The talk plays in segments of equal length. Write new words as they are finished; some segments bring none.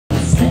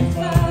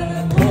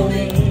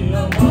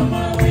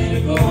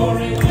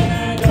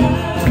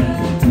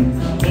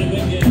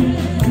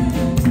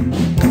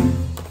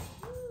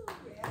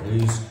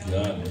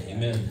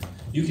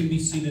You can be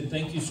seated.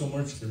 Thank you so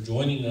much for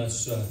joining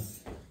us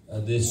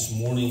this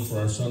morning for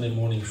our Sunday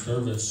morning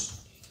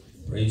service.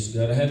 Praise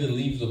God. I had to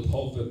leave the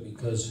pulpit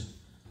because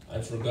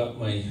I forgot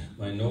my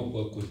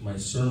notebook with my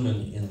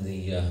sermon in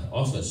the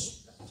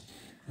office.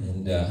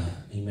 And,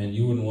 amen,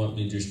 you wouldn't want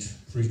me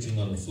just preaching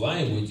on the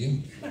fly, would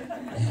you?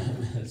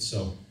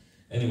 So,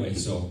 anyway,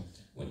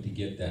 went to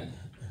get that.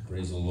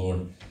 Praise the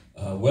Lord.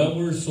 Well,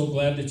 we're so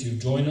glad that you've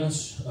joined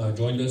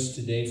us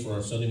today for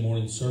our Sunday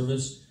morning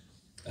service.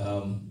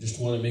 Just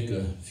want to make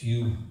a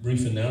few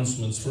brief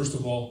announcements. First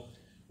of all,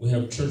 we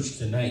have church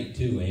tonight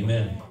too,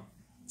 amen,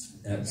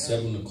 at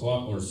 7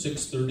 o'clock or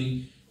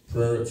 6:30,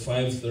 prayer at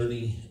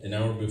 5:30, an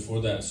hour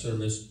before that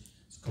service.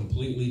 It's a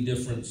completely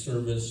different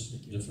service,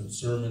 different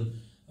sermon,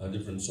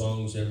 different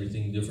songs,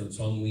 everything, different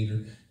song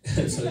leader.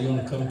 So you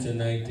want to come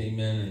tonight,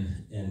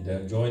 amen,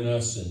 and join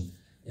us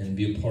and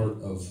be a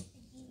part of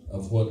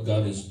what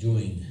God is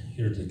doing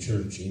here at the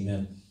church,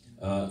 amen.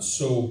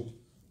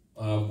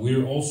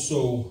 We're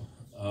also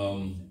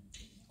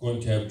going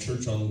to have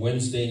church on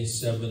Wednesday,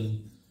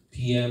 7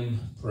 p.m.,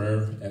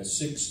 prayer at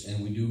 6,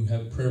 and we do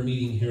have prayer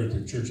meeting here at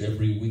the church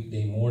every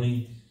weekday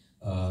morning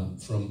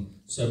from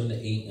 7 to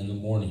 8 in the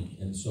morning.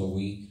 And so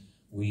we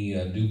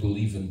do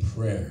believe in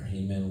prayer,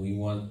 amen. We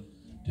want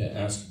to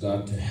ask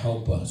God to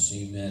help us,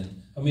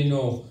 amen. I mean,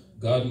 no,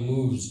 God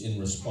moves in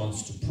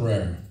response to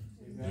prayer,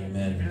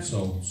 amen. And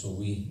so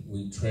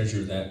we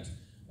treasure that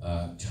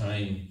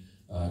time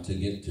to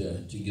get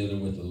together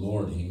with the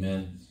Lord,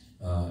 amen.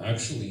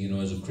 Actually,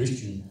 as a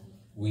Christian,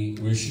 we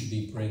should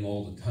be praying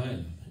all the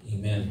time,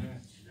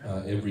 amen,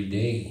 every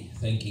day,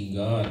 thanking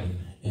God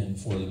and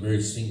for the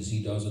various things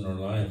He does in our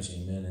lives,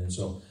 amen. And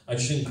so I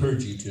just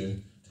encourage you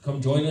to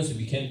come join us. If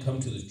you can't come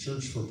to the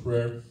church for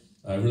prayer,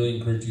 I really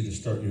encourage you to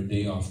start your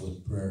day off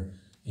with prayer.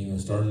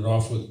 Start it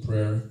off with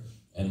prayer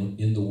and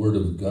in the Word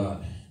of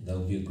God.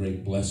 That'll be a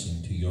great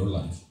blessing to your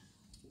life.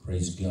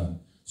 Praise God.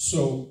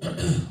 So,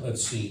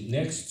 let's see.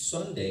 Next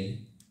Sunday,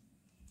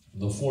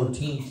 the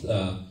 14th,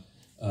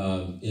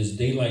 is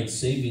daylight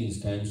savings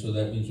time, so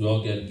that means we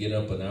all got to get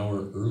up an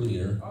hour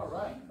earlier. All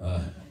right.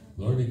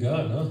 Glory to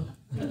God,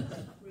 huh?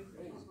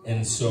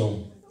 And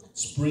so,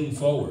 spring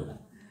forward.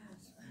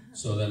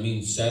 So that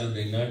means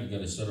Saturday night, we've got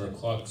to set our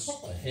clocks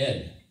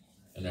ahead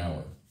an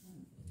hour.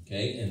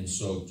 Okay? And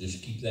so,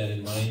 just keep that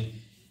in mind.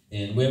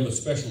 And we have a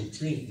special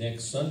treat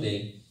next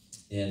Sunday,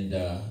 and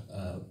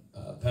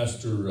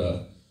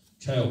Pastor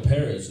Chyle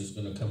Perez is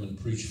going to come and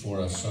preach for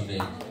us Sunday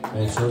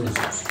all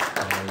services.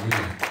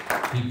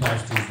 He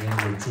pastors one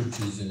of our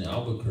churches in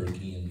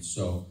Albuquerque, and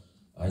so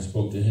I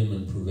spoke to him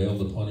and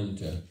prevailed upon him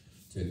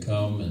to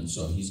come, and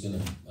so he's going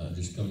to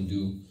just come and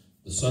do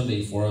the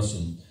Sunday for us,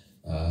 and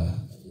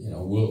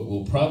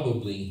we'll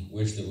probably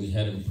wish that we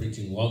had him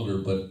preaching longer,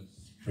 but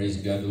praise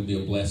God, it'll be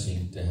a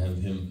blessing to have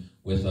him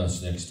with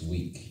us next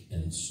week.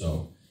 And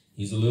so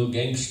he's a little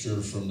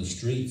gangster from the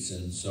streets,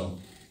 and so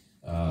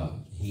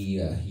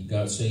he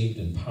got saved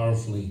and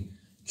powerfully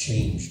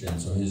changed, and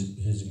so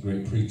he's a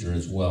great preacher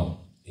as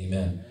well.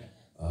 Amen.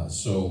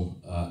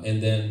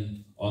 And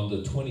then on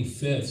the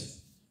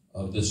 25th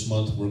of this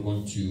month, we're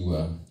going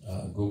to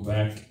go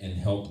back and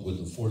help with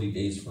the 40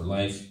 Days for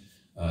Life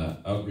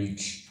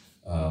outreach,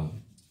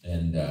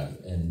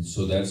 and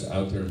so that's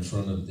out there in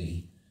front of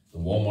the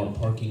Walmart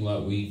parking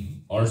lot.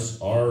 Our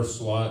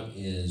slot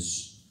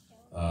is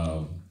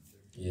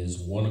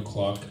 1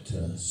 o'clock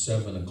to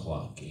 7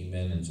 o'clock,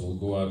 amen. And so we'll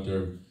go out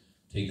there,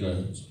 take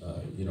a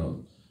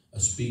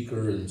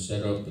speaker and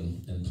set up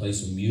and play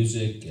some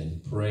music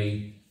and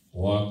pray,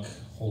 walk,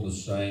 hold a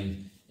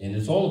sign, and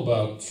it's all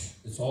about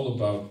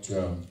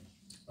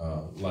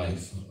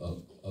life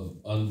of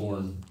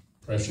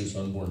precious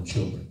unborn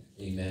children,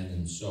 amen.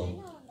 And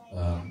so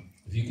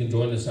if you can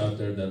join us out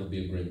there, that'll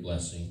be a great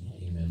blessing,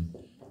 amen.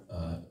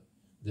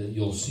 That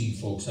you'll see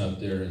folks out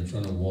there in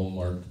front of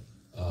Walmart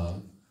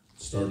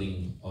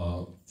starting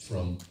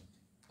from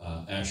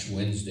Ash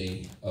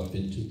Wednesday up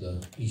into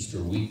the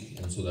Easter week,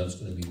 and so that's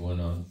going to be going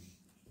on.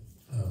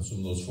 Some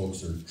of those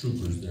folks are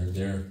troopers. They're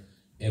there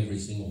every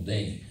single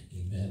day,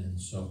 amen. And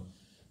so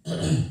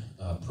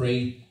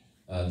pray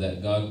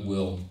that God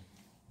will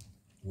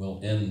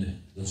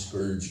end the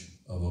scourge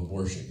of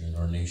abortion in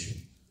our nation,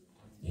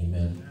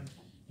 amen.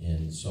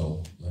 And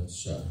so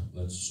let's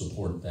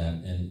support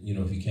that. And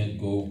if you can't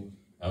go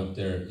out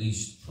there, at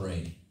least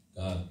pray.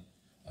 God,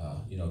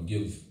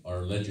 give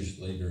our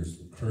legislators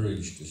the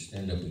courage to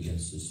stand up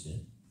against this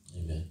sin.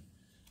 Amen.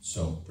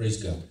 So,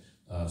 praise God.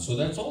 So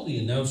that's all the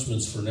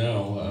announcements for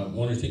now. I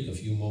want to take a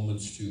few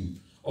moments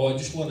I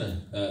just want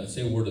to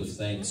say a word of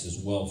thanks as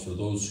well for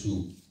those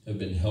who have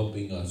been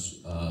helping us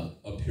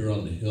up here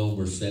on the hill.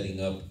 We're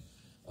setting up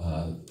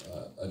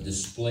a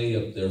display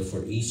up there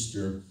for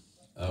Easter.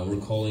 We're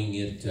calling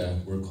it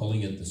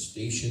the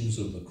Stations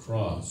of the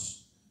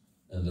Cross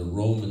and the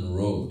Roman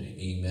Road.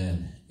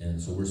 Amen. And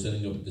so we're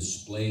setting up a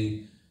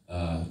display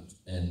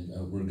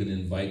We're going to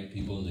invite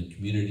people in the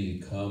community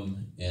to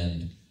come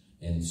and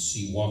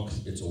see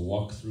It's a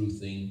walkthrough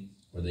thing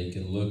where they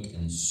can look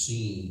and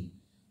see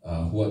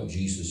what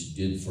Jesus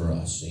did for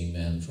us.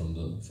 Amen. From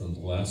the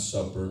Last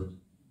Supper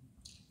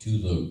to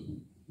the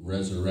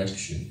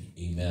resurrection.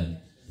 Amen.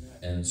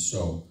 And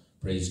so,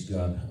 praise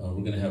God.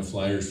 We're going to have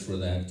flyers for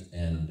that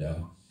and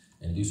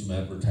do some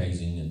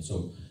advertising. And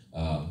so,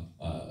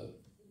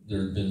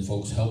 there have been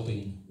folks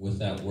helping with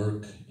that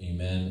work.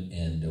 Amen.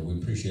 And we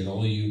appreciate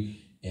all of you.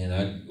 And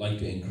I'd like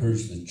to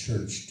encourage the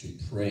church to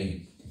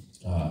pray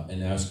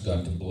and ask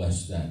God to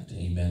bless that.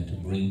 Amen. To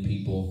bring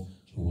people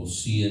who will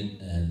see it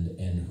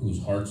and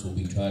whose hearts will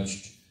be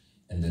touched,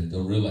 and that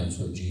they'll realize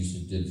what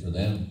Jesus did for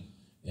them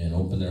and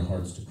open their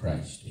hearts to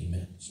Christ.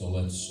 Amen. So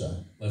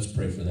let's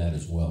pray for that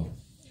as well.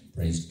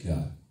 Praise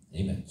God.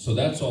 Amen. So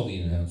that's all the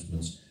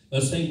announcements.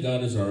 Let's thank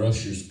God as our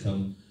ushers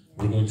come.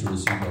 We're going to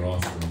receive our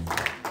offering.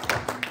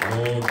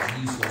 Lord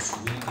Jesus,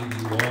 we give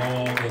you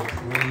all the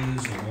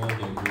praise and all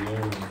the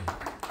glory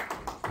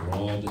for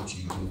all that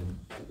you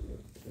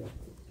do.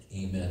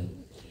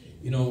 Amen.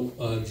 You know,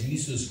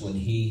 Jesus, when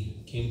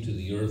he came to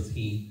the earth,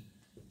 he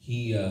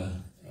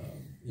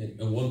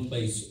in one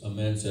place, a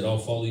man said, "I'll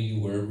follow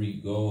you wherever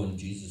you go." And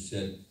Jesus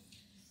said,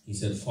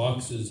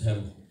 "Foxes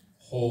have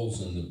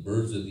holes and the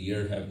birds of the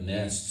air have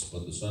nests,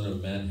 but the Son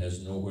of Man has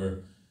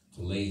nowhere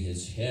to lay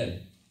his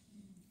head."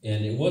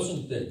 And it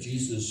wasn't that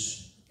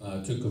Jesus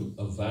took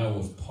a vow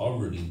of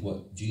poverty.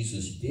 What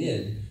Jesus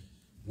did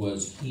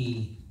was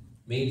he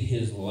made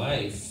his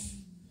life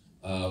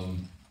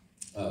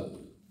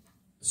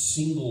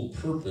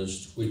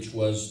single-purposed, which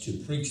was to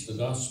preach the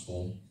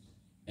gospel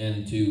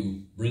and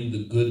to bring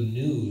the good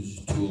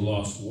news to a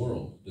lost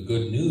world. The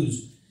good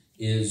news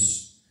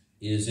is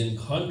in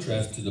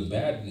contrast to the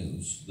bad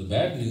news. The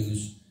bad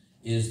news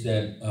is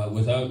that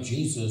without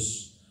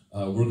Jesus,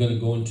 we're going to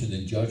go into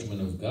the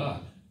judgment of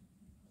God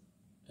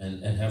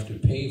and have to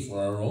pay for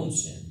our own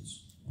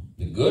sins.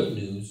 The good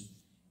news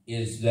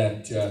is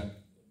that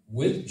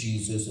with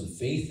Jesus and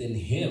faith in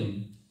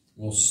him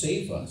will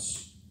save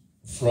us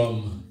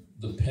from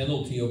the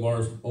penalty of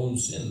our own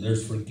sin.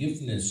 There's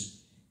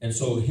forgiveness. And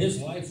so his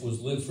life was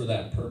lived for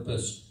that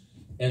purpose.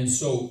 And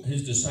so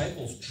his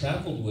disciples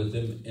traveled with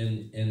him,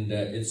 and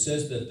it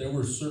says that there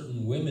were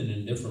certain women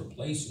in different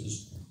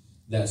places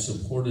that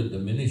supported the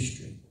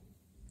ministry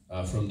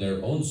from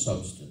their own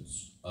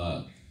substance.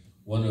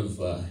 One of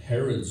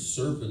Herod's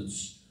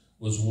servants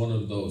was one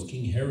of those,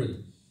 King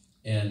Herod.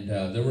 And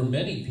there were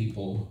many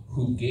people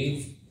who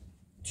gave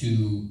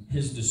to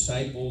his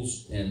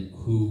disciples and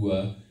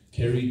who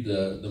carried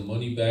the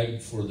money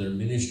bag for their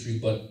ministry.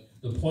 But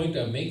the point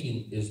I'm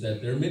making is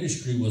that their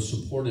ministry was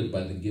supported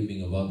by the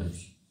giving of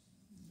others.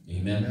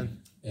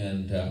 Amen.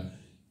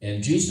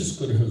 And Jesus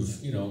could have,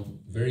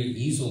 very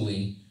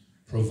easily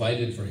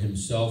provided for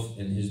himself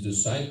and his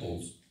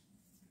disciples.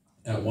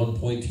 At one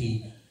point,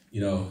 he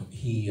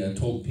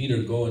told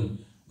Peter,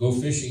 go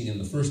fishing,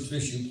 and the first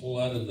fish you pull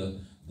out of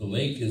the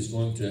lake is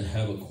going to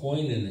have a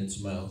coin in its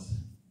mouth.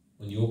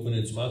 When you open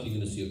its mouth, you're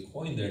going to see a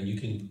coin there, and you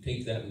can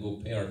take that and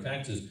go pay our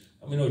taxes.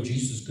 I mean,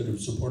 Jesus could have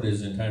supported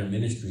his entire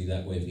ministry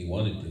that way if he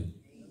wanted to.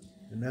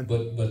 Amen.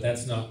 But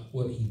that's not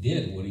what he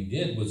did. What he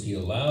did was he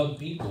allowed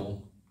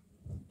people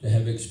to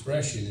have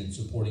expression in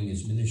supporting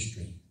his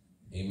ministry.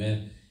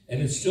 Amen.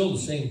 And it's still the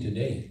same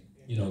today.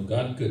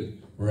 God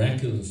could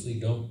miraculously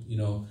dump,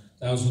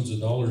 thousands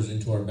of dollars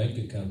into our bank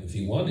account if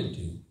he wanted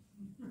to.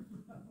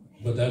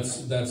 But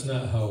that's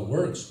not how it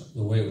works.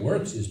 The way it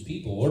works is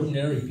people,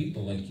 ordinary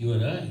people like you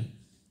and I,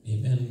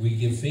 amen, we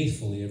give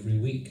faithfully every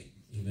week,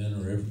 amen,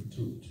 or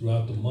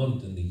throughout the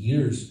month and the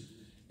years,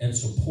 and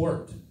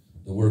support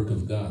the work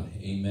of God,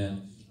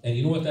 amen. And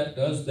you know what that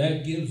does?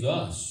 That gives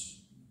us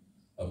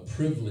a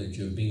privilege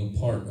of being a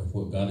part of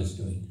what God is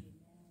doing,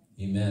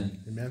 amen.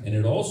 Amen. And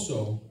it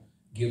also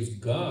gives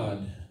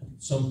God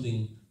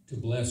something to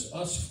bless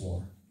us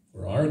for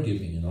our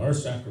giving and our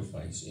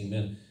sacrifice,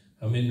 amen.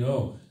 How many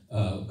know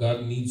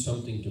God needs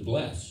something to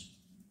bless?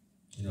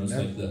 It's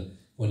like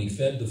when he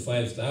fed the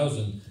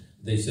 5,000,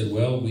 they said,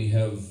 well, we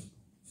have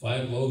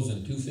 5 loaves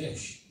and 2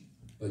 fish.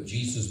 But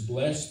Jesus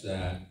blessed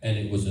that, and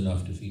it was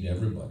enough to feed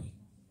everybody.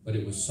 But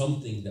it was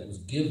something that was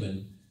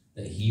given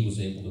that he was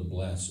able to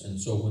bless. And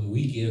so when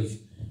we give,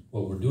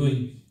 what we're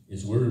doing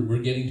is we're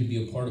getting to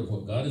be a part of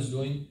what God is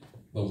doing,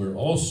 but we're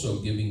also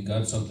giving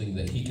God something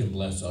that he can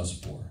bless us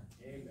for.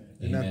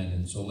 Amen.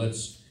 And so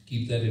let's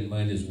keep that in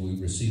mind as we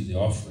receive the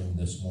offering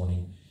this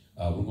morning.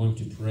 We're going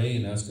to pray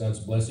and ask God's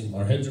blessing.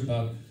 Our heads are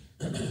bowed.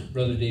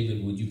 Brother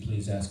David, would you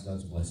please ask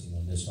God's blessing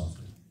on this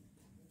offering?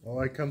 Oh,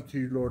 I come to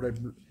you, Lord.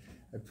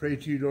 I pray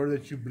to you, Lord,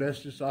 that you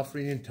bless this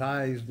offering in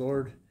tithes,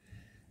 Lord.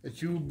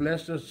 That you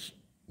bless us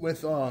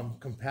with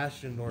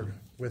compassion, Lord,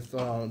 with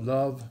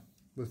love,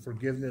 with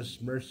forgiveness,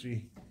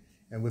 mercy,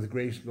 and with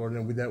grace, Lord.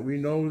 And that we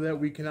know that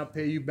we cannot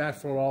pay you back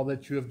for all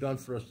that you have done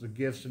for us, the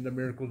gifts and the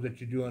miracles that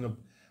you do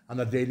on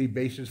a daily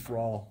basis for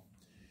all.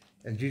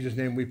 In Jesus'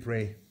 name we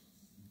pray.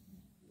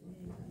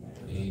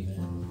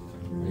 Amen.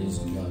 Praise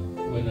God.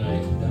 When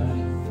I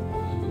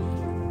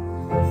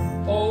die,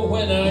 Oh,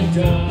 when I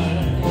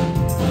die,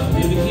 I'll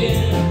live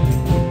again.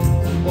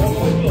 Oh,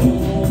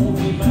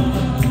 glory,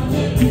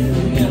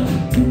 hallelujah.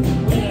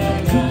 When I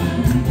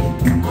die,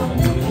 I'll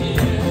live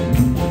again.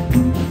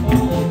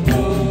 Oh,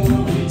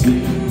 glory to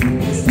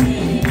His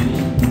name.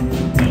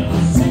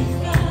 I'll sing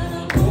God,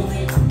 I'm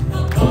moving.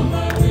 I'm on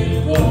my way to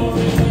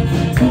glory. When I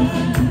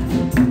die,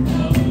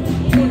 I'll live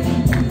again.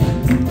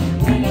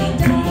 When I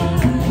die,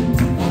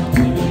 I'll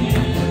live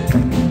again.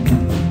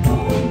 Oh,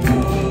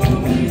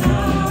 glory,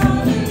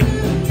 hallelujah.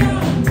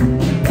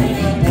 When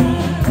I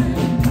die,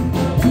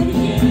 I'll live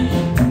again.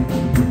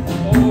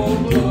 Oh,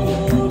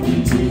 glory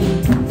to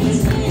His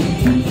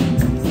name.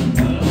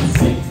 I'll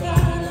sing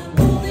God, I'm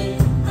moving.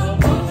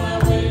 I'm on my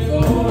way to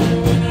glory.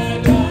 When I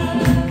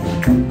die,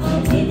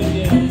 I'll live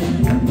again.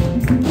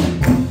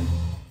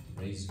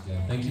 Praise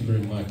God. Thank you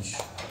very much,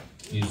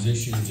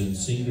 musicians and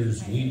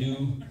singers. We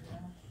do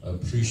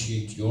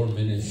appreciate your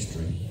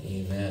ministry.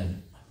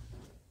 Amen.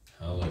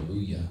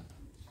 Hallelujah.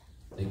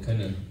 They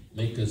kind of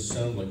make us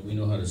sound like we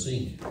know how to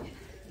sing.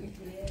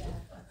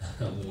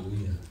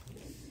 Hallelujah.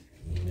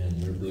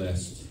 Amen. We're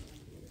blessed.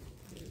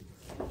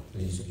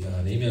 Praise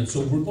God. Amen.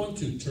 So we're going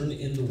to turn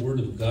in the Word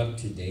of God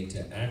today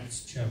to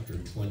Acts chapter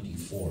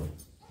 24.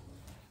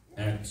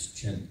 Acts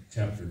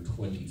chapter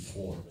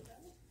 24.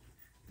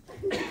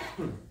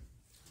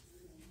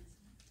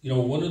 You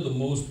know, one of the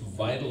most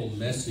vital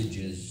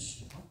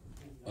messages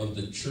of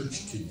the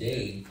church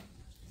today,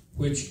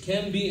 which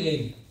can be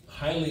a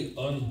highly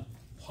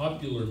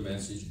unpopular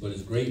message but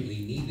is greatly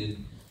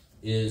needed,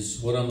 is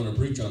what I'm going to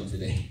preach on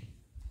today.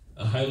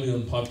 A highly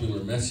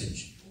unpopular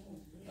message.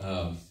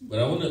 But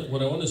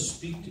what I want to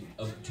speak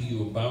to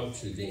you about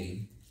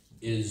today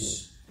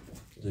is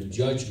the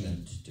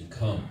judgment to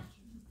come.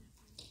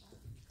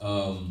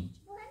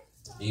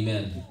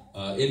 Amen.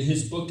 In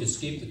his book,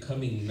 Escape the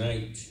Coming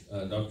Night,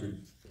 Dr.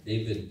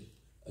 David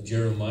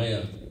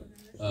Jeremiah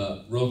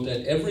wrote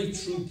that every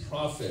true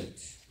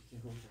prophet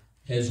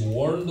has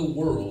warned the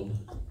world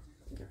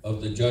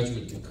of the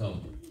judgment to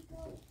come.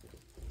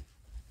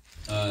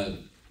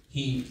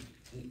 He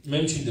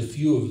mentioned a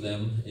few of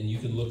them, and you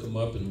can look them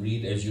up and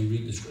read as you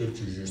read the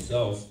scriptures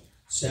yourself.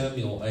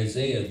 Samuel,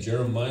 Isaiah,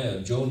 Jeremiah,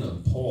 Jonah,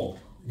 Paul,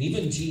 and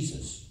even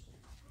Jesus.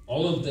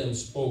 All of them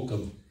spoke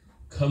of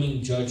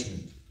coming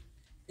judgment.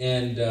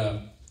 And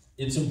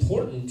it's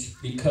important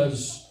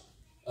because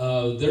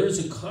there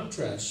is a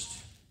contrast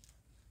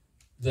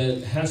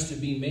that has to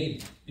be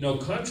made. You know,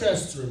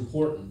 contrasts are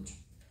important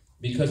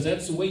because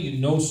that's the way you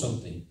know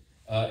something.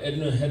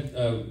 Edna had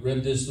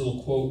read this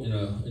little quote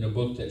in a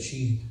book that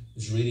she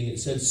was reading. It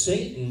said,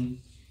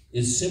 Satan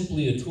is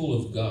simply a tool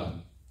of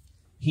God.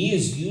 He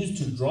is used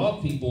to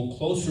draw people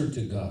closer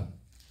to God.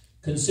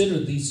 Consider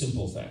these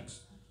simple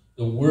facts.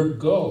 The word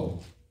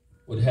go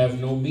would have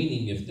no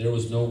meaning if there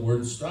was no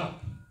word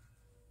stop.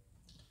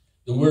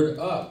 The word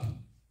up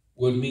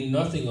would mean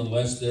nothing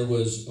unless there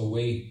was a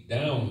way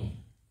down.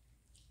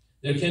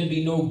 There can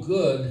be no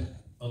good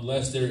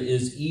unless there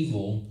is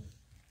evil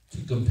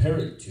to compare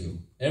it to.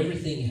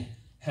 Everything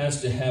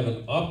has to have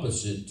an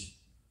opposite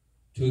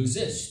to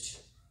exist.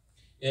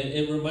 And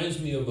it reminds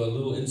me of a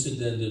little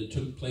incident that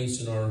took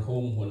place in our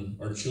home when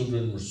our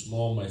children were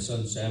small. My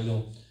son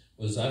Samuel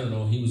was, I don't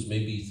know, he was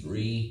maybe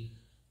 3.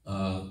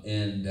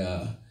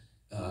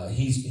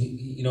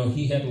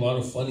 He had a lot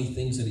of funny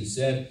things that he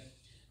said.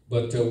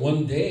 But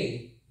one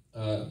day,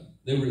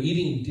 they were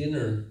eating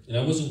dinner, and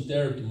I wasn't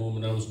there at the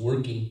moment. I was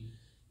working,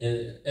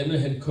 and Edna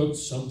had cooked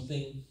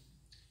something,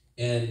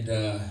 and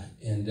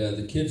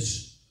the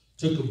kids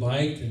took a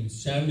bite, and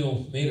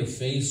Samuel made a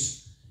face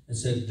and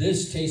said,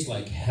 "This tastes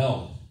like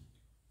hell."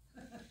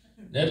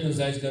 And Edna's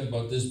eyes got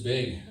about this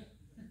big.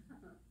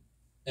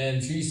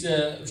 And she's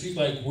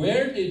like,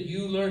 "Where did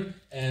you learn?"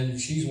 And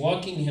she's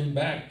walking him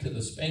back to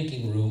the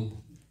spanking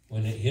room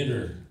when it hit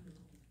her.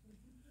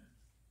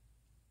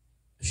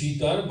 She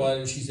thought about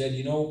it and she said,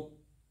 you know,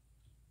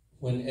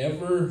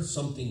 whenever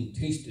something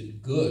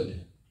tasted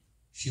good,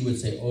 she would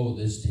say, "Oh,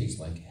 this tastes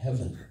like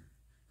heaven."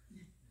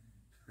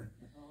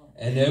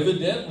 And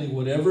evidently,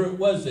 whatever it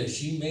was that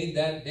she made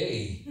that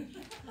day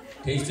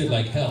tasted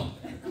like hell.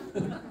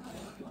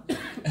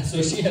 And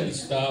so she had to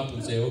stop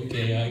and say,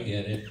 "Okay, I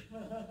get it.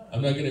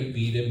 I'm not going to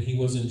beat him. He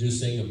wasn't just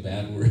saying a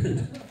bad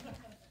word."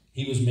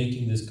 He was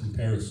making this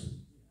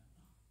comparison.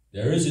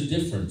 There is a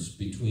difference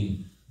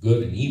between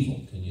good and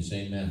evil. Can you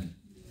say amen?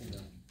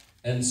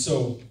 And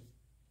so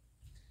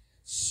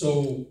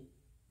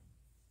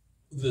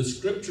the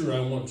scripture I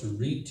want to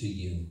read to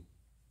you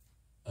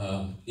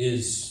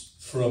is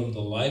from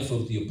the life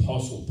of the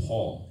Apostle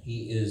Paul.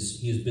 He has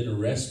been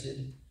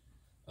arrested.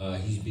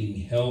 He's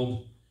being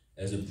held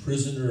as a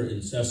prisoner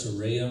in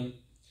Caesarea.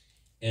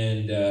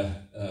 And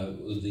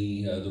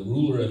the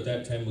ruler at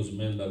that time was a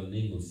man by the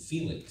name of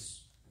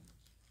Felix.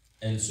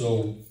 And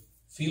so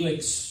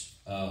Felix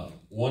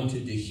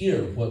wanted to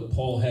hear what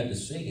Paul had to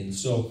say. And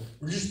so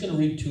we're just going to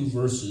read 2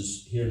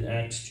 verses here in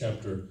Acts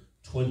chapter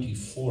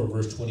 24,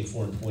 verse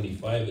 24 and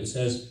 25. It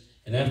says,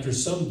 "And after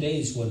some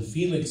days when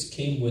Felix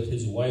came with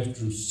his wife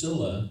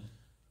Drusilla,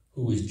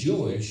 who was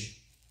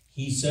Jewish,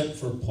 he sent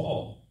for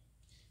Paul.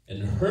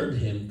 and heard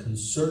him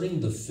concerning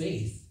the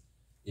faith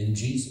in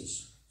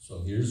Jesus.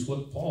 So here's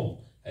what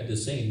Paul had to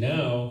say.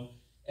 Now,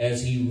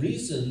 as he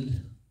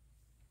reasoned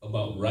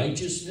about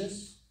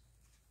righteousness,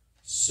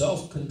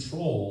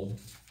 self-control,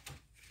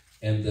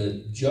 and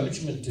the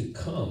judgment to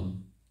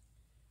come,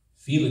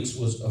 Felix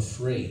was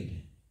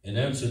afraid and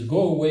answered,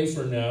 "Go away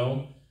for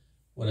now.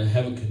 When I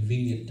have a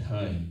convenient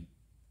time,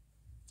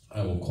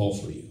 I will call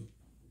for you."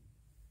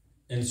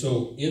 And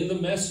so in the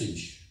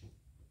message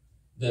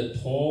that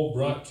Paul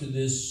brought to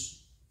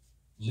this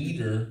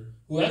leader,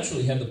 who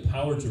actually had the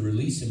power to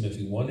release him if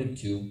he wanted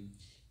to,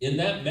 in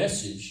that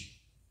message,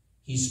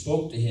 he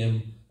spoke to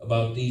him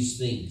about these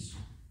things.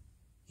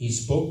 He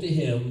spoke to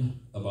him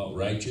about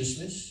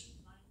righteousness.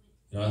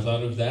 I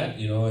thought of that,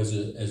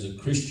 as a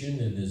Christian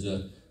and as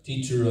a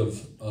teacher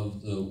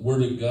of the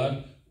Word of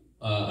God.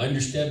 I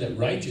understand that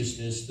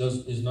righteousness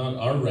is not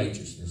our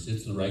righteousness.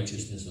 It's the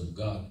righteousness of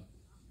God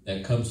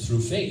that comes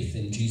through faith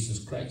in Jesus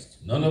Christ.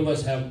 None of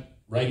us have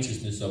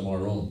righteousness of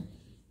our own.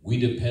 We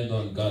depend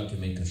on God to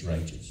make us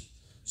righteous.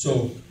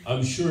 So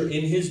I'm sure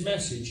in his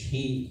message,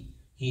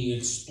 he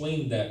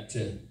explained that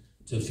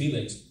to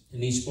Felix,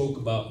 and he spoke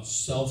about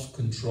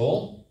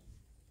self-control.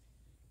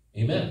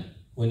 Amen.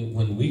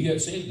 When we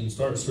get saved and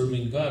start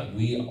serving God,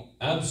 we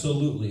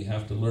absolutely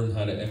have to learn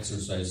how to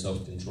exercise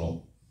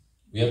self-control.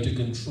 We have to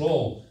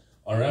control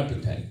our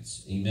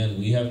appetites. Amen.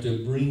 We have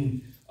to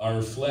bring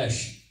our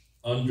flesh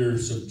under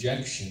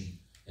subjection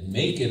and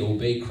make it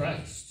obey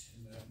Christ.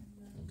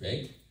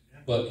 Okay?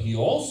 But he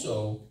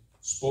also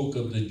spoke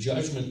of the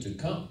judgment to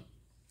come.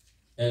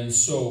 And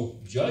so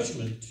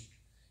judgment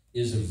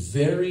is a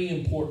very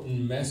important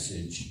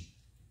message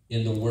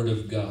in the Word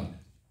of God.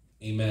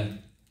 Amen.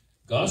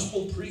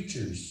 Gospel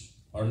preachers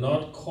are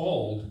not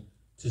called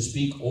to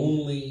speak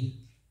only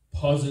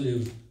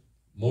positive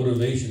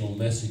motivational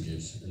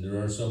messages, and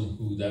there are some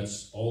who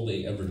that's all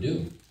they ever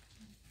do.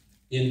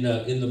 In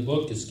the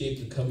book Escape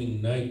the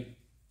Coming Night,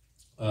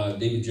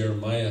 David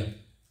Jeremiah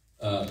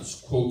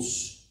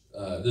quotes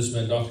this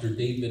man, Dr.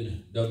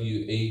 David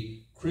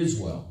W.A.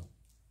 Criswell.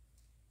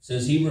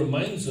 Says he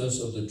reminds us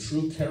of the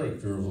true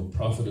character of a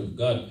prophet of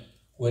God.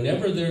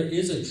 Whenever there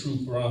is a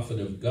true prophet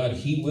of God,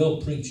 he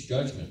will preach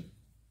judgment.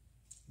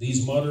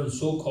 These modern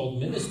so-called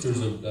ministers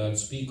of God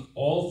speak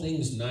all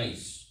things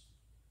nice,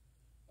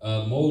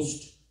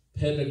 most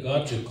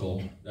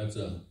pedagogical, that's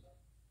a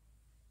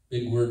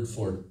big word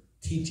for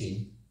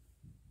teaching,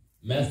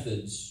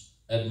 methods,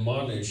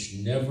 admonish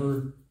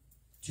never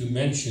to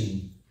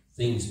mention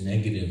things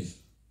negative.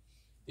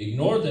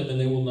 Ignore them and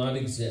they will not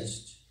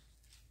exist.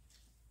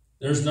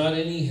 There's not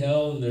any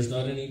hell, and there's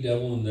not any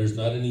devil, and there's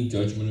not any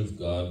judgment of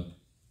God.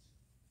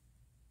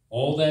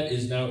 All that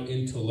is now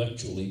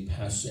intellectually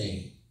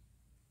passé.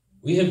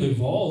 We have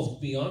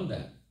evolved beyond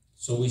that.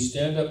 So we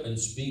stand up and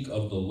speak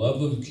of the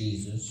love of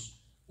Jesus.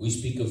 We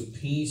speak of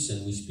peace,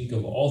 and we speak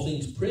of all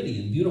things pretty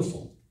and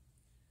beautiful.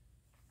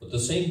 But the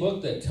same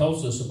book that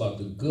tells us about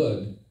the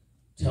good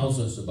tells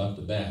us about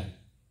the bad.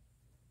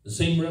 The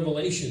same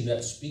revelation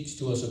that speaks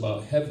to us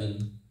about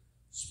heaven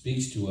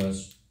speaks to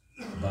us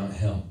about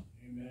hell.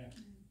 Amen.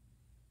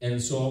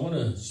 And so I want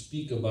to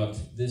speak about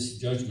this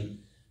judgment,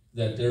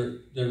 that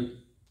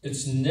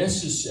it's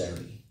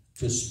necessary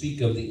to speak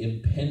of the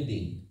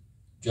impending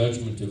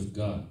judgment of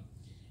God.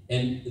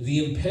 And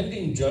the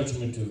impending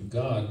judgment of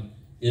God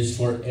is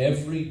for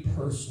every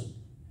person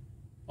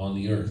on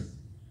the earth.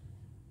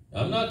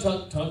 Now, I'm not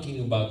talking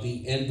about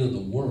the end of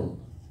the world.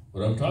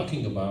 What I'm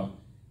talking about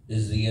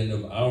is the end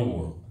of our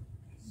world.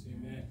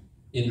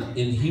 Amen.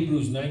 In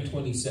Hebrews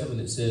 9:27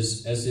 it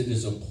says, "As it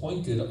is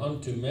appointed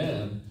unto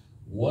man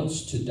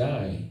once to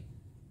die,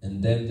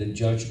 and then the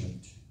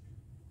judgment."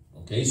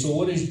 Okay, so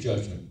what is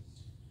judgment?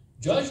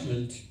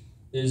 Judgment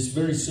is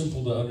very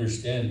simple to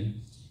understand.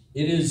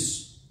 It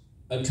is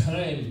a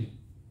time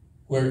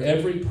where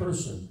every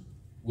person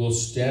will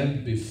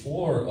stand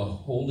before a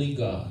holy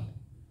God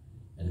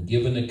and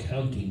give an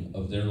accounting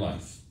of their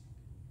life.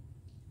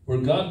 Where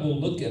God will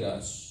look at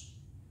us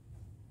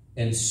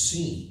and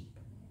see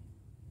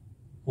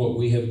what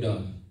we have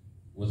done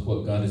with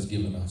what God has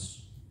given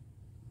us.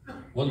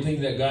 One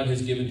thing that God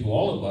has given to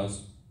all of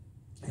us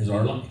is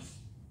our life.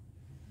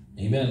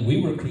 Amen. We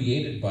were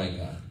created by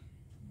God.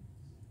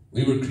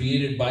 We were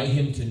created by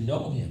Him to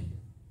know Him,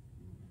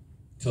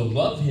 to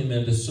love Him,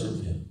 and to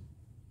serve Him.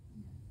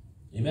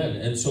 Amen.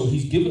 And so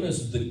He's given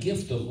us the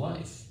gift of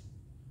life.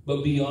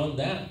 But beyond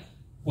that,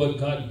 what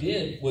God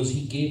did was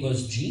He gave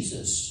us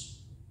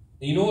Jesus.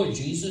 And you know what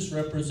Jesus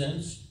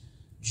represents?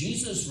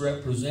 Jesus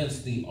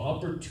represents the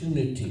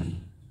opportunity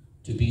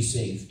to be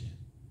saved.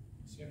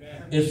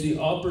 Amen. It's the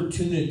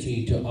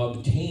opportunity to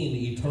obtain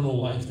eternal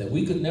life that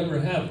we could never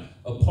have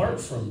apart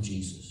from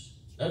Jesus.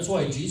 That's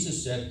why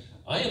Jesus said,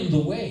 "I am the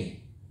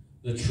way,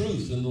 the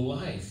truth, and the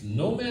life.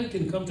 No man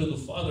can come to the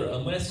Father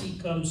unless he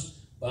comes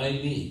by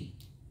me."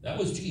 That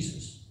was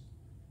Jesus.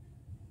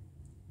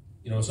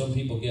 Some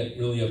people get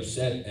really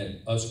upset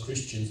at us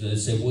Christians and they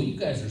say, "Well, you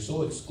guys are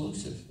so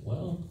exclusive."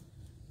 Well,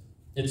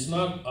 it's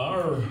not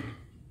our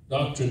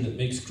doctrine that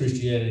makes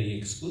Christianity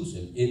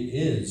exclusive. It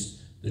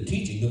is the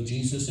teaching of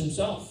Jesus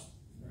Himself.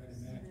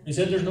 He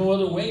said there's no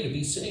other way to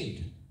be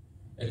saved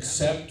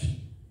except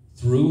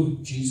through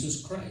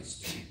Jesus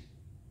Christ.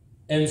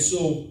 And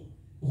so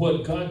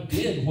what God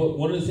did,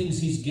 one of the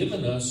things he's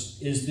given us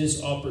is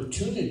this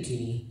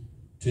opportunity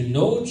to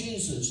know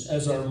Jesus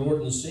as our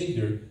Lord and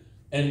Savior.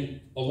 And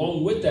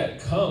along with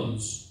that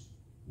comes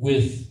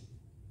with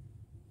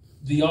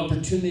the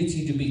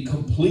opportunity to be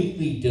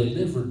completely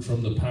delivered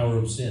from the power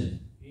of sin.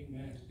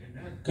 Amen.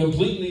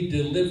 Completely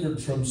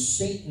delivered from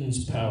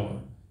Satan's power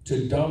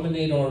to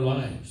dominate our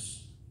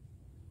lives.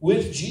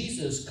 With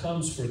Jesus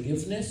comes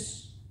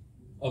forgiveness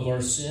of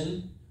our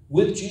sin.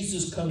 With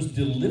Jesus comes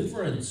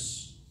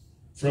deliverance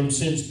from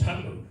sin's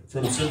power,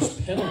 from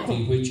sin's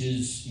penalty, which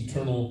is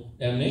eternal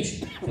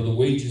damnation. For the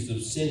wages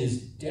of sin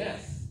is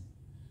death.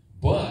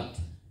 But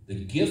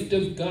the gift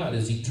of God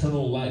is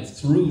eternal life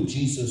through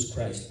Jesus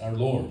Christ our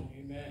Lord.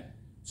 Amen.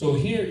 So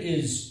here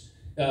is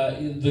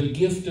the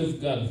gift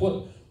of God.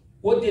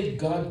 What did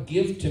God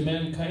give to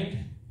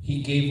mankind?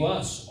 He gave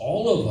us,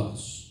 all of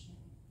us,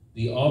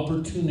 the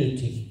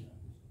opportunity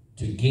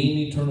to gain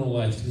eternal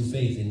life through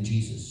faith in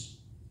Jesus.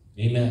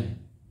 Amen.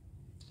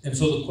 And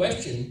so the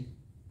question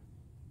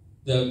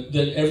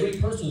that every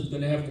person is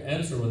going to have to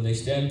answer when they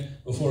stand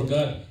before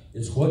God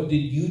is, what did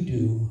you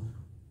do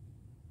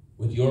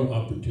with your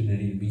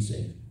opportunity to be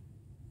saved?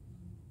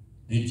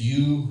 Did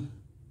you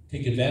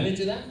take advantage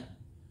of that?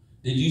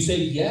 Did you say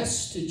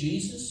yes to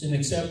Jesus and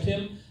accept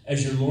him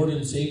as your Lord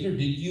and Savior?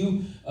 Did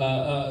you,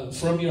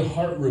 from your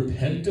heart,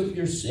 repent of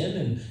your sin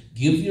and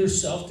give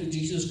yourself to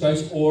Jesus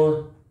Christ?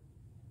 Or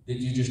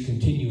did you just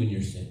continue in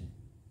your sin?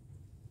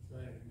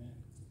 Right, amen.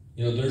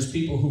 You know, there's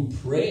people who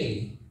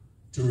pray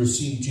to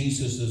receive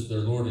Jesus as their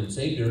Lord and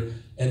Savior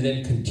and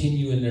then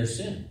continue in their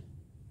sin.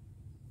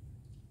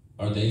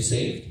 Are they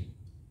saved?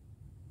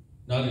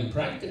 Not in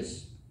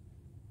practice.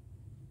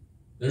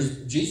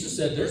 Jesus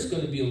said there's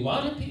going to be a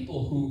lot of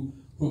people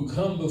who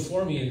come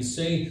before me and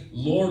say,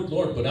 Lord,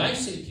 Lord. But I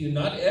say to you,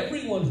 not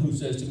everyone who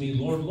says to me,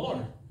 Lord,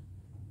 Lord,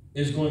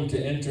 is going to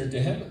enter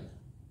into heaven.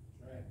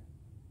 Right.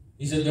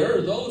 He said there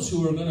are those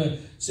who are going to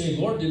say,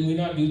 Lord, did we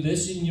not do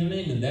this in your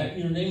name and that in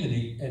your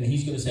name? And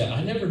he's going to say,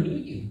 I never knew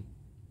you.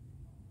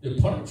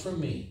 Depart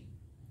from me,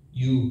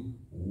 you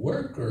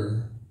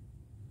worker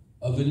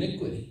of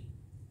iniquity.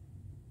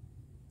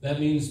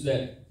 That means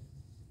that,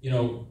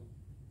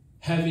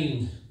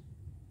 having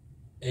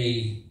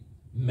a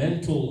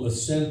mental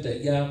assent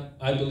that, yeah,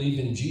 I believe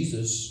in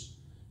Jesus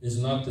is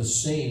not the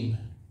same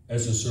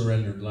as a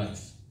surrendered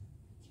life.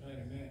 That's right,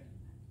 amen.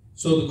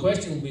 So the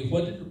question would be,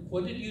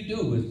 what did you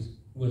do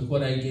with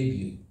what I gave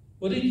you?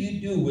 What did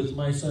you do with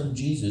my son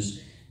Jesus?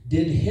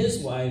 Did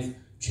his life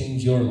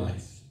change your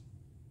life?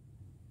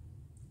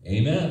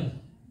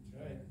 Amen.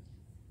 That's right.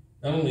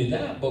 Not only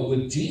that, but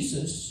with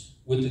Jesus,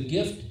 with the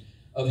gift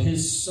of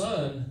his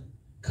son,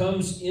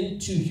 comes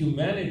into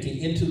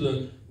humanity, into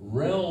the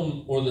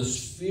realm or the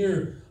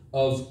sphere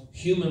of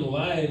human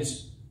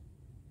lives,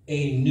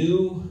 a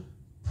new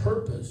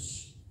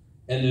purpose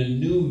and a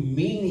new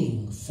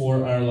meaning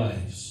for our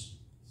lives.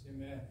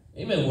 Amen.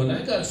 Amen. When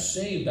I got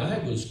saved, I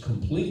was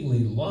completely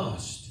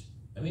lost.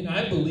 I mean,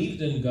 I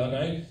believed in God.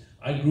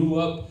 I grew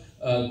up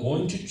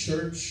going to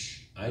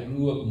church. I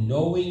grew up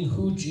knowing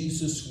who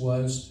Jesus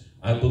was.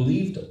 I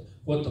believed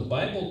what the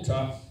Bible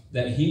taught,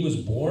 that he was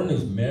born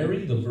of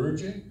Mary, the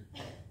Virgin,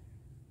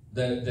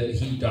 that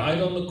he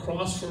died on the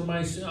cross for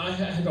my sin. I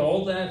had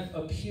all that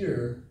up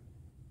here,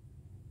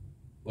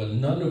 but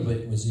none of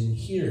it was in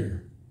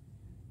here.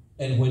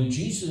 And when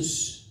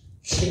Jesus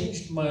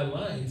changed my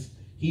life,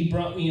 he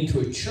brought me into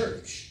a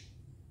church.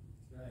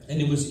 Right. And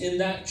it was in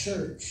that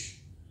church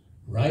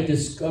where I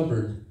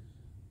discovered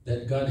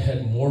that God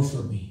had more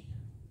for me.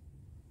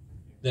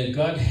 That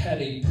God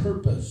had a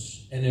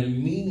purpose and a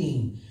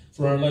meaning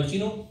for our lives.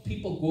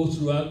 People go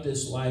throughout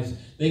this life.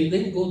 They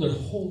can go their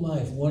whole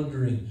life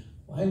wondering,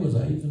 why was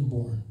I even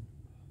born?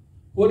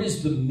 What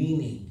is the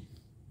meaning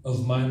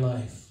of my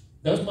life?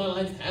 Does my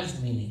life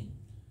have meaning?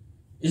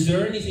 Is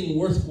there anything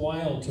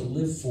worthwhile to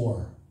live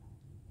for?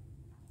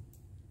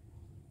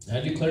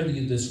 I declare to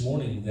you this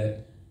morning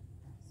that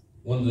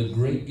one of the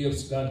great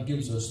gifts God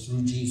gives us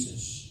through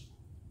Jesus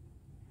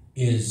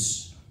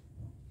is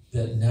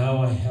that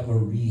now I have a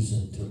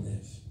reason to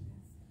live.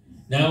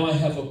 Now I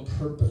have a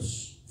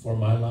purpose for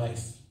my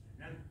life.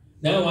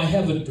 Now I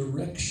have a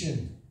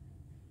direction.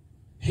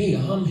 Hey,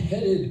 I'm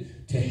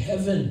headed to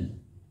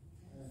heaven.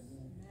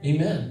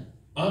 Amen.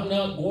 I'm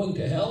not going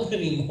to hell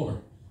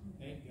anymore.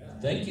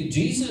 Thank you,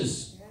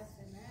 Jesus.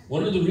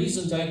 One of the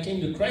reasons I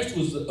came to Christ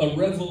was a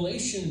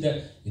revelation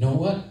that, you know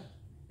what?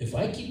 If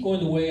I keep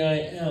going the way I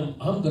am,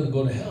 I'm going to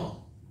go to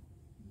hell.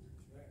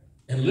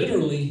 And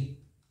literally,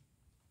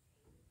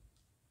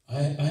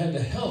 I had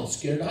the hell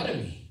scared out of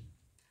me.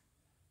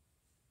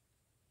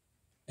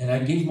 And I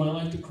gave my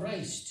life to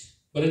Christ.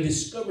 But I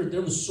discovered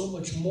there was so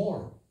much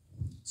more.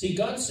 See,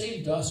 God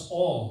saved us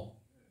all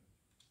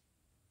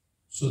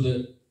so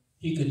that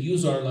he could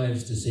use our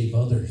lives to save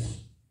others.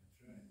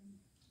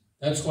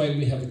 That's why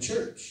we have a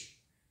church.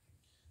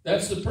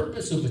 That's the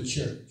purpose of a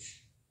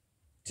church.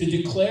 To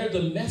declare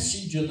the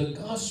message of the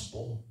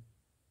gospel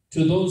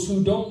to those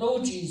who don't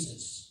know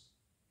Jesus,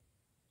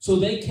 so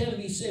they can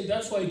be saved.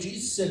 That's why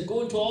Jesus said,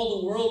 go into all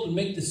the world and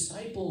make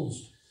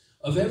disciples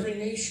of every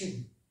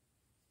nation.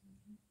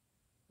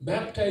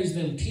 Baptize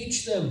them,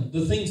 teach them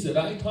the things that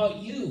I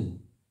taught you.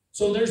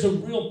 So there's a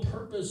real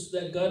purpose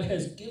that God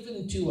has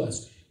given to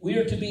us. We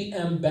are to be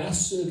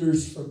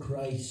ambassadors for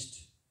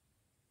Christ.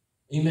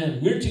 Amen.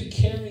 We're to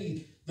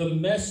carry the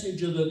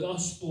message of the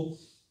gospel.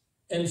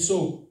 And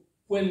so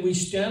when we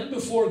stand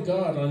before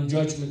God on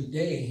Judgment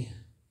Day,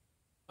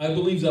 I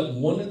believe that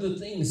one of the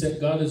things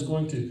that God is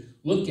going to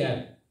look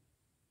at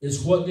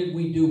is what did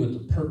we do with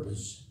the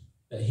purpose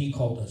that He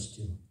called us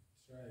to.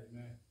 That's right,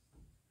 man.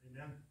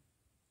 Amen.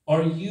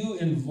 Are you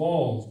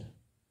involved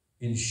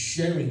in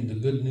sharing the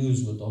good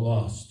news with the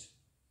lost?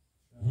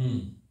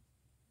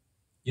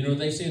 You know,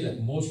 they say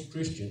that most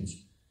Christians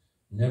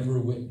never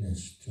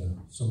witness to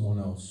someone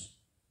else.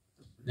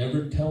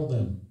 Never tell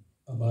them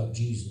about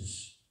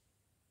Jesus.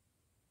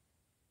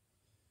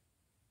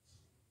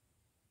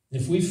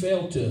 If we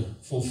fail to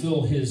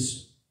fulfill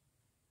His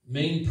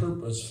main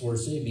purpose for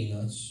saving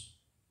us,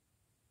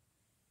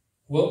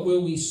 what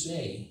will we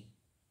say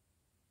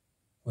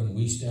when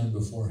we stand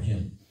before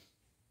Him?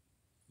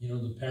 You know,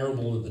 the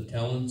parable of the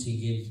talents, He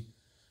gave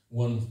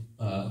 1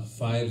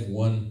 5,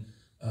 1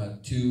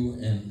 2,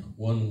 and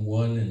 1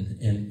 1.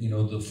 And you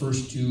know, the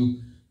first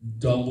two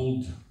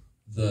doubled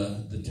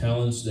the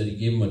talents that He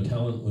gave them. A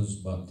talent was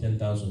about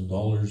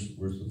 $10,000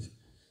 worth of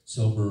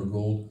silver or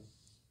gold.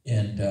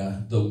 And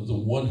the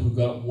one who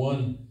got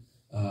one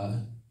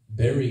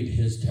buried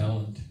his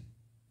talent.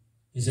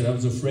 He said, I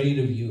was afraid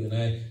of you,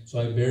 so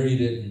I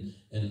buried it,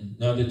 and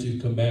now that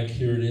you've come back,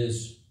 here it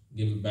is.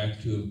 Give it back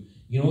to him.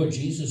 You know what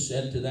Jesus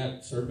said to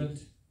that servant?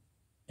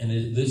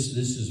 And this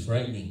is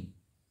frightening.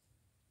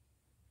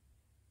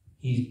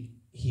 He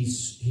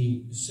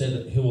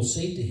said, He will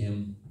say to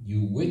him,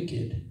 you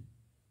wicked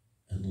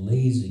and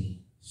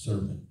lazy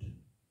servant.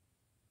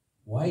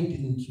 Why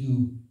didn't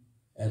you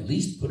at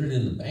least put it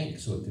in the bank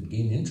so it could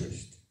gain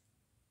interest?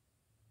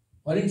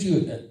 Why didn't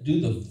you do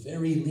the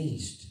very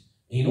least?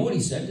 And you know what He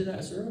said to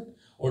that servant?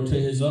 Or to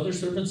his other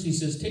servants? He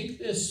says, take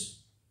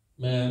this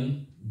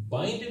man,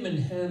 bind him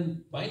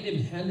hand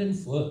and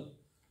foot,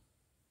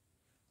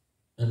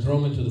 and throw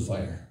him into the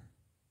fire,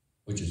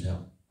 which is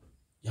hell.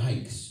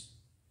 Yikes.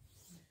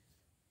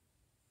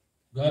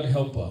 God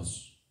help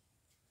us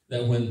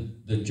that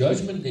when the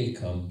judgment day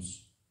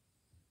comes,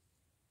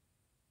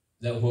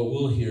 that what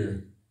we'll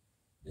hear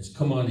is,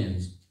 come on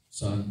in,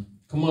 son.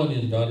 Come on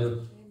in,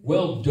 daughter.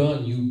 Well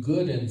done, you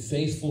good and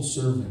faithful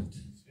servant.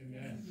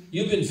 Amen.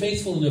 You've been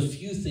faithful in a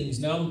few things.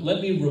 Now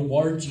let me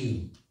reward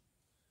you.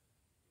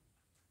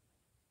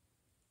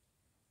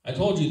 I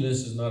told you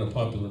this is not a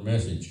popular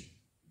message.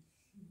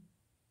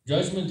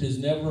 Judgment is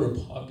never a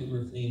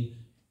popular thing.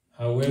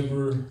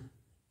 However,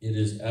 it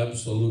is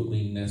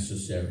absolutely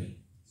necessary.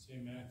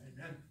 Amen.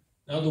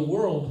 Now the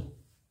world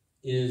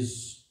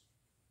is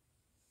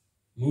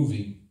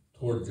moving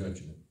toward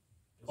judgment.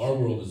 Our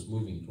world is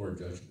moving toward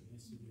judgment.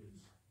 Yes, it is.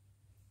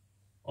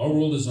 Our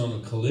world is on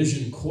a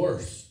collision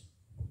course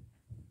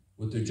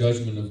with the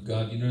judgment of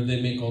God. You know,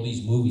 they make all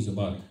these movies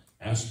about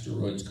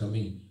asteroids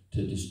coming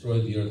to destroy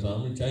the earth.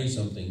 I'm going to tell you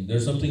something.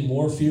 There's something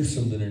more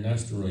fearsome than an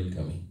asteroid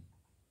coming.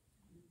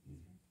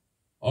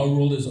 Our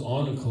world is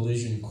on a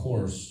collision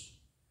course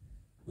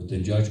with the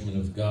judgment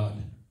of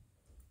God.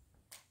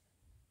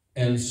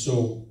 And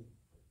so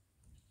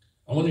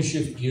I want to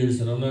shift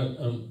gears, and I'm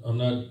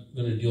not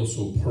going to deal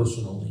so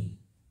personally.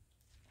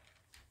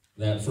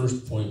 That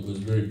first point was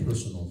very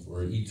personal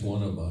for each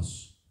one of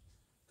us,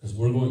 because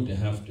we're going to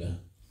have to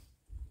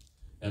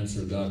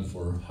answer God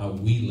for how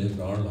we lived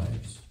our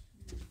lives.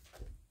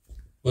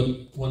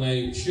 But when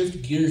I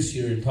shift gears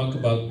here and talk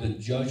about the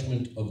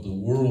judgment of the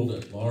world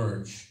at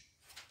large,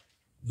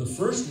 the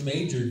first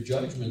major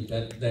judgment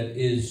that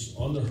is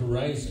on the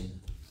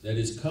horizon, that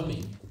is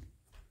coming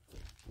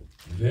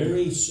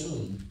very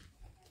soon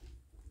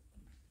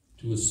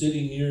to a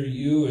city near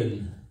you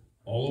and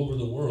all over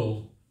the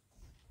world,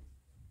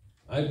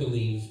 I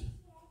believe,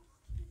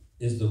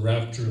 is the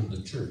rapture of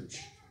the church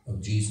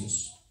of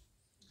Jesus.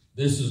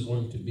 This is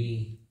going to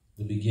be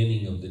the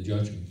beginning of the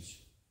judgments.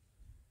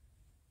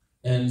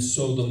 And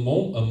so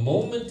a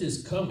moment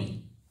is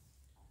coming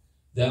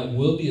that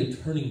will be a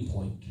turning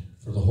point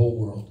for the whole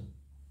world.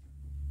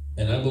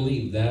 And I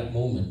believe that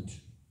moment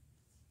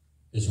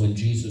is when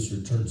Jesus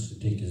returns to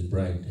take his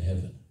bride to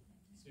heaven.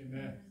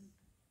 Amen.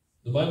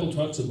 The Bible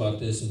talks about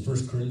this in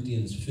 1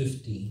 Corinthians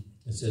 50.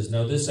 It says,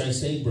 now this I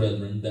say,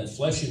 brethren, that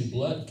flesh and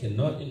blood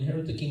cannot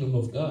inherit the kingdom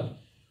of God,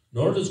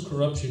 nor does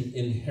corruption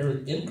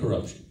inherit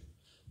incorruption.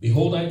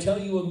 Behold, I tell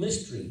you a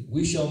mystery.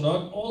 We shall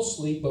not all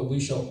sleep, but we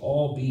shall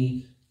all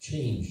be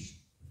changed.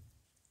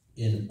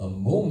 In a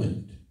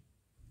moment,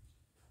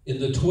 in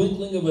the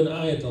twinkling of an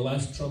eye at the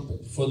last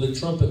trumpet, for the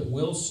trumpet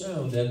will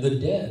sound, and the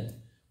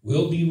dead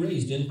will be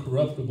raised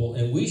incorruptible,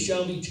 and we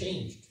shall be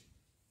changed.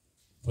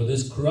 For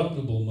this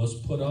corruptible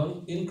must put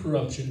on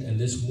incorruption, and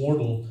this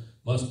mortal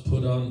must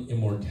put on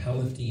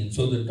immortality. And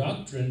so the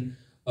doctrine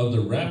of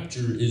the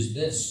rapture is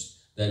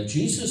this, that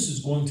Jesus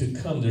is going to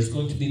come. There's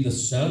going to be the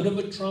sound of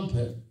a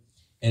trumpet,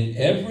 and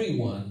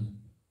everyone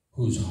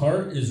whose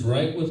heart is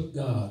right with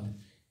God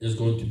is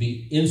going to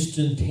be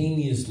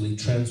instantaneously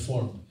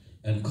transformed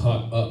and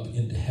caught up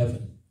into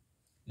heaven.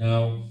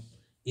 Now,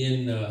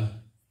 in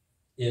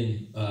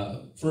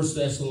 1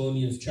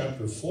 Thessalonians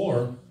chapter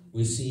 4,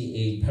 we see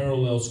a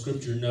parallel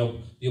scripture. Now,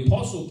 the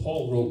Apostle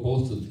Paul wrote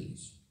both of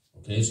these.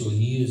 Okay, so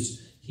he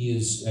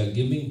is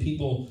giving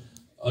people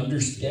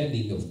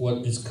understanding of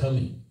what is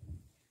coming.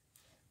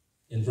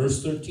 In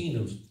verse 13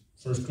 of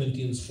 1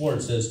 Corinthians 4,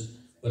 it says,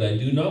 "But I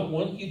do not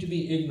want you to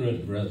be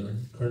ignorant,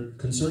 brethren,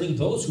 concerning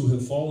those who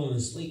have fallen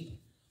asleep,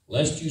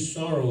 lest you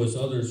sorrow as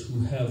others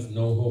who have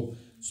no hope."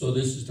 So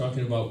this is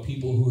talking about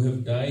people who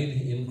have died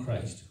in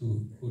Christ,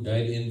 who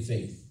died in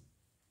faith.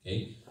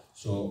 Okay,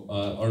 so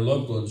our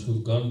loved ones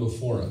who've gone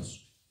before us.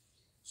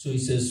 So he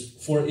says,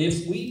 "For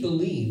if we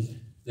believe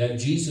that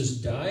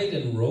Jesus died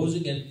and rose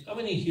again," how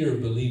many here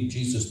believe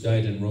Jesus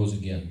died and rose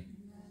again?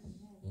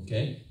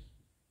 Okay,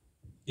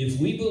 if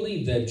we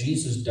believe that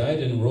Jesus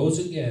died and rose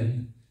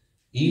again,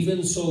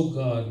 even so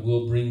God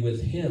will bring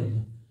with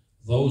him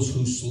those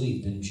who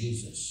sleep in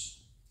Jesus.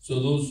 So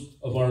those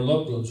of our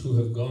loved ones who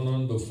have gone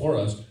on before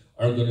us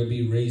are going to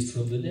be raised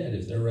from the dead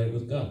if they're right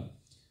with God.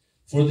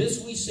 "For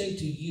this we say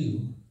to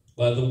you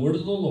by the word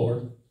of the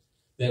Lord,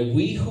 that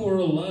we who are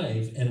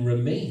alive and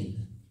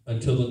remain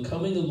until the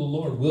coming of the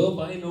Lord will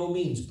by no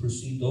means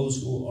precede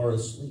those who are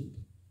asleep.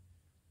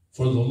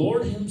 For the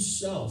Lord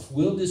himself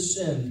will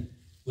descend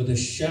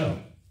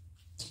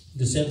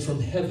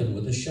from heaven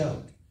with a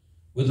shout,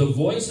 with the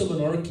voice of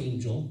an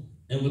archangel,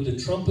 and with the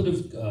trumpet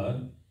of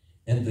God,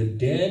 and the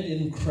dead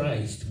in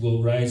Christ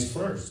will rise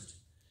first.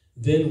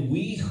 Then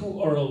we who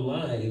are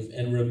alive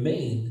and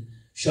remain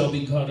shall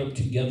be caught up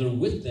together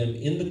with them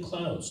in the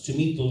clouds to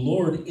meet the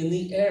Lord in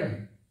the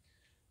air.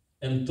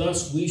 And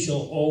thus we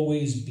shall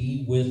always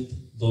be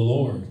with the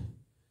Lord.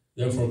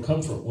 Therefore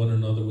comfort one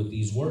another with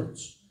these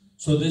words."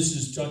 So this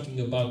is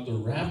talking about the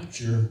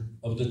rapture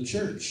of the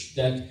church,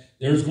 that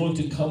there's going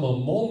to come a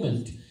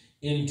moment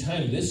in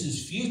time. This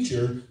is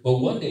future, but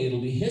one day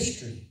it'll be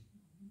history.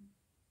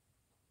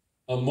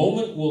 A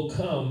moment will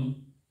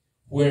come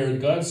where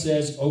God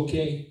says,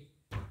 okay,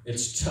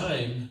 it's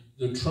time.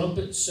 The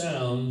trumpet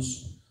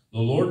sounds. The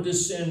Lord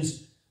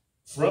descends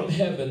from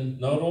heaven,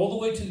 not all the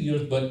way to the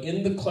earth, but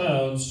in the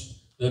clouds.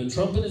 The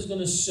trumpet is going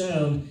to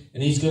sound,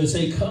 and he's going to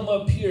say, come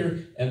up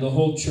here, and the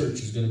whole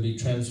church is going to be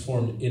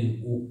transformed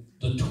in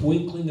the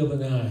twinkling of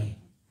an eye.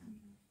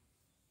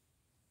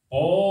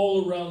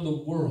 All around the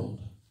world,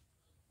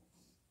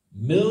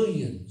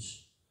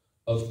 millions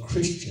of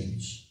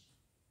Christians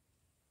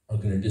are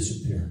going to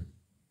disappear.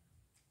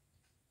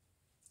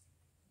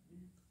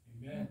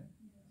 Amen.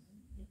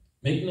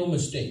 Make no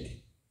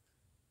mistake,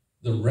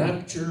 the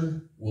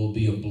rapture will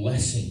be a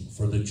blessing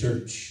for the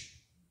church,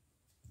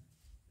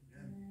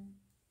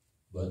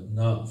 but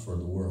not for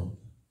the world.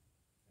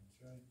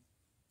 That's right.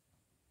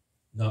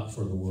 Not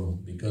for the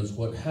world, because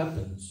what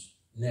happens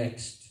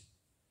next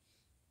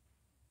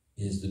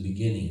is the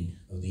beginning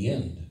of the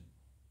end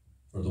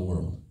for the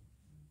world.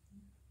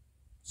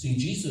 See,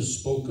 Jesus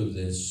spoke of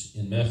this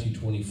in Matthew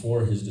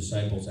 24. His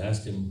disciples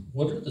asked him,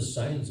 what are the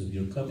signs of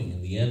your coming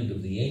and the end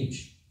of the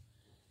age?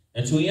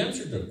 And so he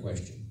answered their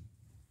question.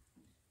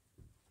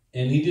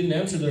 And he didn't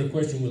answer their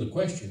question with a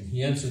question.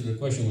 He answered their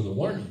question with a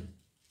warning.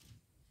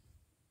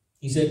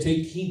 He said,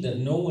 take heed that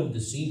no one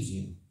deceives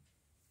you.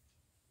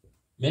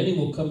 Many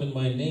will come in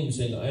my name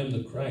saying, I am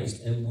the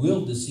Christ, and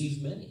will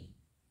deceive many.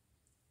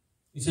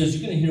 He says,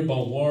 you're going to hear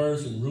about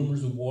wars and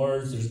rumors of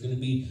wars. There's going to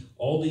be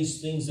all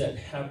these things that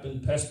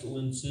happen,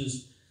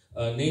 pestilences,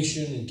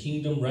 nation and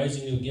kingdom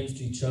rising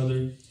against each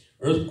other,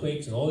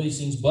 earthquakes and all these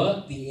things,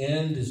 but the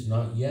end is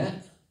not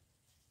yet.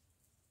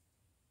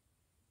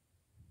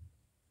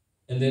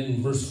 And then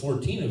in verse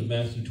 14 of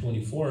Matthew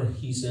 24,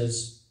 he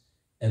says,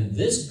 and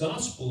this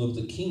gospel of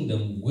the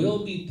kingdom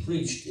will be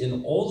preached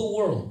in all the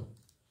world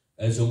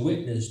as a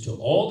witness to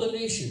all the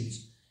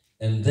nations,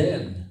 and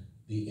then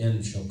the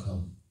end shall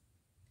come.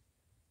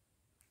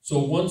 So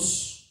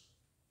once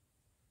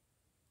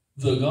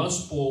the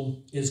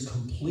gospel is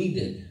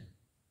completed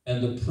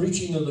and the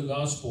preaching of the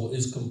gospel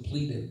is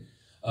completed,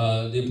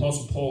 the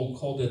Apostle Paul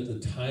called it the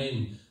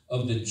time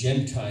of the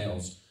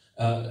Gentiles.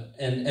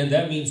 And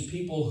that means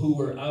people who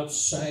were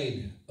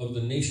outside of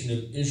the nation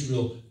of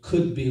Israel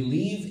could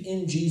believe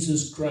in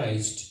Jesus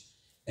Christ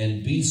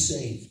and be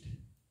saved.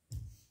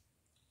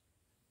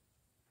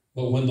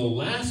 But when the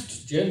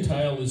last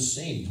Gentile is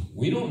saved,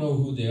 we don't know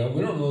who they are.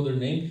 We don't know their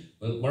name,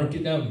 but mark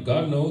it down.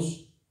 God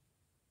knows.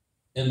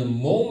 And the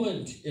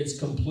moment it's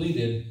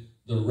completed,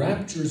 the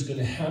rapture is going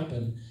to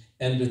happen,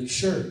 and the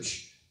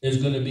church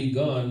is going to be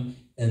gone,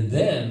 and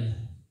then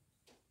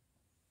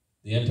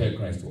the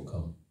Antichrist will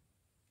come.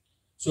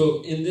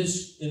 So in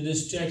this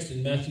text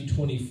in Matthew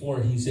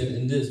 24, he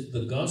said,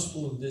 the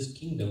gospel of this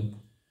kingdom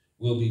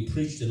will be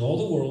preached in all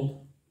the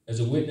world as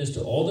a witness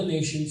to all the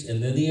nations,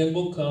 and then the end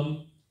will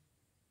come.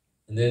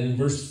 And then in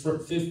verse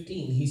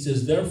 15, he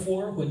says,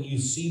 therefore, when you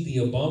see the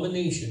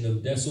abomination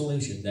of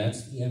desolation,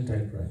 that's the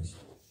Antichrist.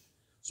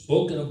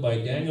 spoken of by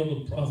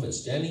Daniel the prophet,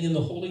 standing in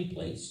the holy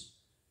place.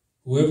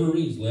 Whoever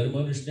reads, let him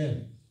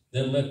understand.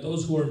 Then let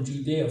those who are in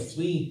Judea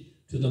flee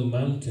to the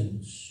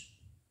mountains.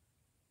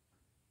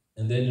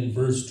 And then in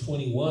verse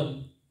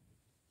 21,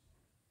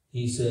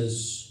 he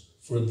says,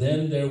 for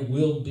then there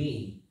will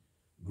be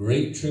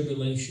great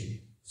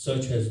tribulation,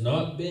 such has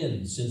not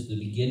been since the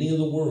beginning of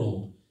the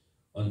world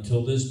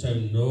until this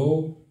time,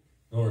 no,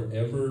 nor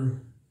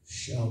ever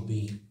shall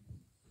be.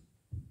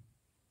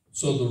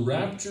 So the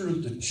rapture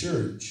of the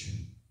church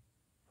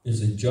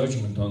is a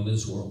judgment on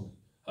this world.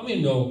 How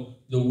many know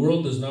the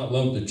world does not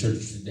love the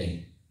church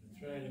today?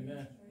 That's right,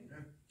 amen.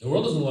 The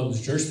world doesn't love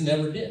the church, and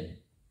never did.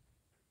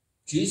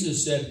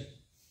 Jesus said,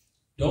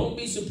 don't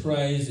be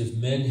surprised if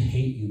men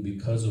hate you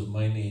because of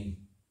my name.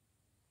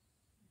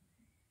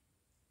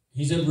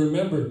 He said,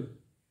 remember,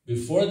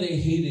 before they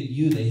hated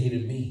you, they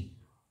hated me.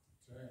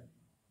 That's right.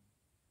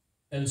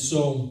 And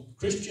so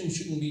Christians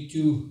shouldn't be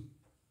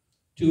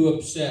too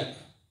upset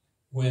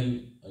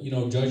when,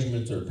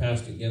 judgments are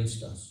passed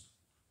against us.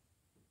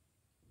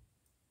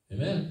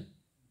 Amen.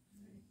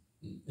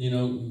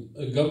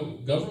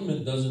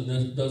 Government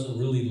doesn't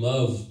really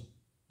love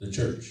the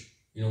church.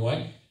 You know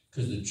why?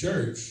 Because the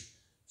church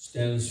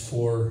stands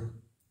for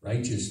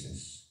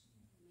righteousness.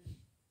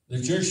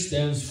 The church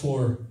stands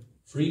for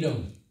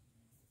freedom.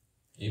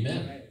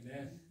 Amen. Right,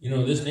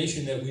 amen. This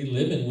nation that we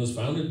live in was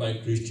founded by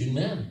Christian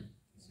men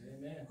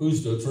Amen. who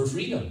stood for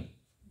freedom.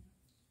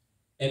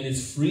 And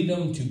it's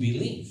freedom to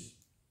believe.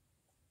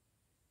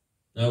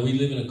 Now, we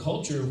live in a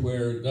culture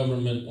where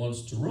government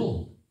wants to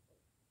rule.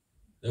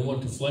 They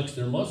want to flex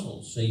their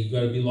muscles, say you've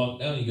got to be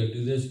locked down, you've got to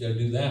do this, you've got to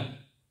do that.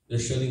 They're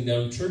shutting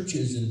down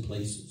churches in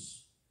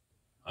places.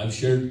 I've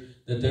shared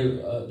that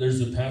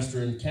there's a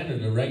pastor in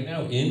Canada right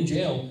now in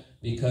jail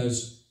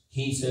because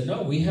he said,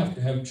 no, we have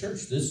to have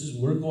church.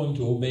 We're going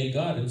to obey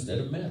God instead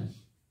of man.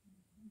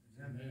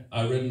 Amen.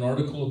 I read an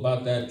article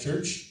about that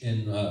church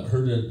and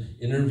heard an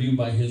interview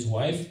by his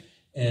wife,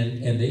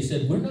 and they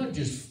said, we're not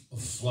just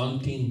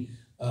flaunting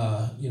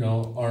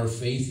our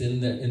faith in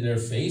their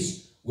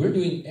face. We're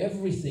doing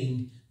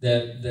everything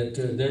that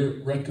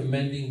they're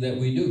recommending that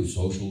we do.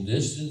 Social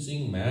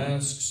distancing,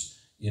 masks,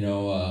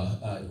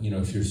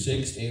 if you're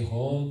sick, stay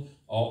home,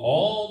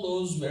 all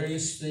those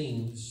various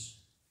things.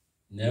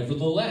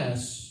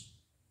 Nevertheless,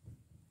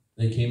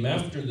 they came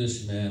after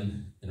this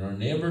man and our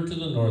neighbor to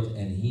the north,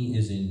 and he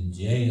is in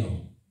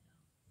jail.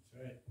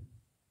 That's right.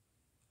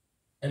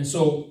 And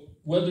so,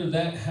 whether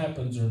that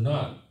happens or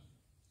not,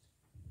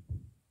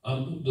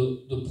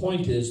 the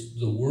point is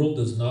the world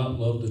does not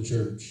love the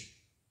church.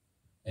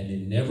 And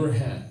it never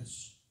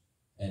has.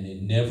 And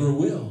it never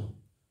will.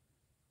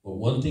 But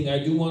one thing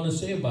I do want to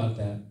say about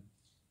that,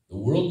 the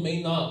world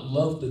may not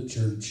love the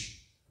church,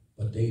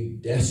 but they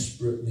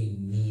desperately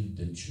need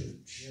the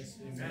church. Yes,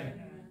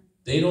 amen.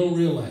 They don't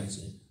realize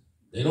it.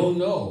 They don't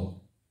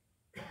know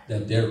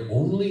that their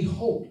only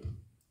hope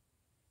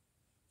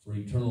for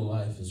eternal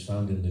life is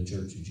found in the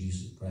church of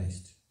Jesus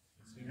Christ.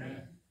 Yes,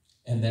 amen.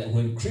 And that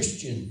when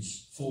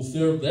Christians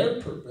fulfill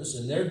their purpose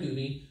and their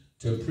duty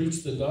to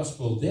preach the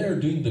gospel, they're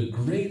doing the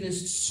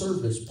greatest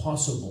service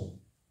possible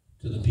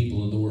to the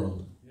people of the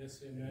world.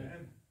 Yes,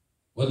 amen.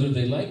 Whether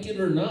they like it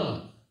or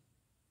not,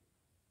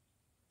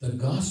 the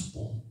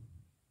gospel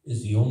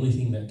is the only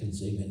thing that can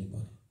save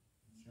anybody.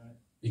 That's right.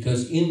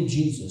 Because in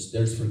Jesus,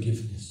 there's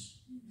forgiveness.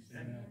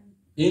 Amen.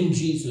 In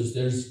Jesus,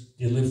 there's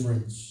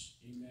deliverance.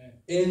 Amen.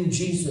 In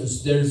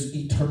Jesus, there's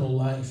eternal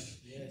life.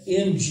 Yes.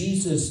 In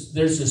Jesus,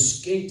 there's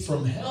escape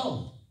from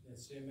hell.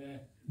 Yes,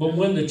 amen. But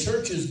when the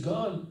church is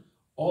gone,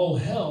 all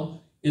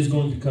hell is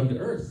going to come to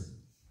earth.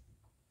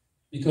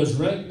 Because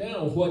right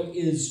now, what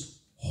is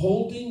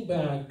holding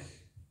back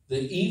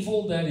the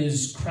evil that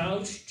is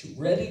crouched,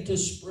 ready to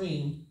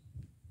spring,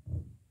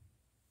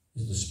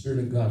 is the Spirit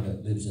of God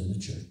that lives in the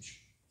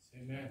church.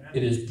 Amen.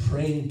 It is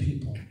praying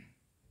people.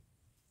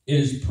 It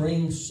is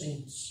praying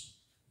saints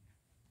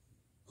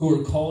who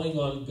are calling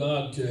on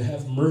God to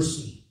have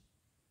mercy.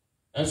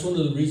 That's one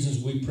of the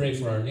reasons we pray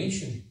for our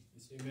nation.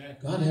 Yes, amen.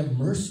 God, have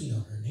mercy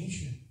on our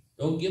nation.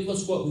 Don't give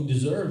us what we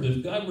deserve.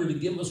 If God were to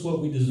give us what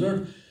we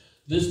deserve,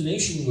 this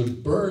nation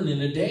would burn in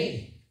a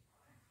day.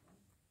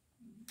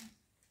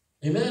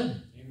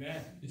 Amen.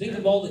 Amen. You think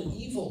of all the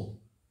evil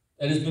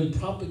that has been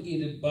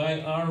propagated by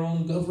our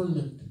own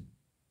government.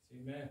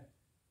 Amen.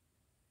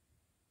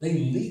 They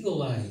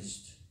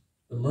legalized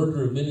the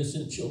murder of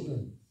innocent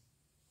children.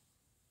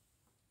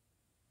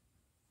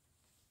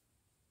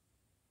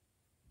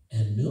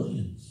 And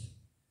millions,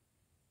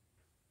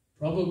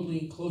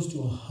 probably close to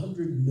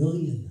 100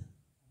 million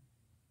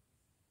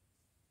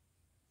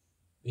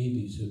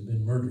babies have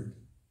been murdered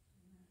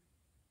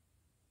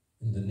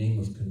in the name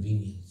of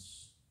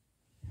convenience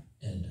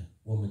and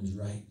women's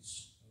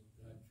rights. Oh,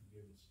 God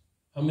forgive us.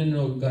 How many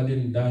know God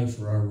didn't die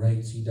for our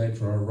rights? He died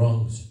for our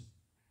wrongs.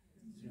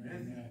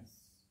 Amen.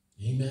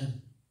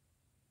 Amen.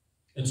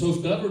 And so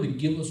if God were to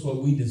give us what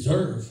we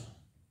deserve,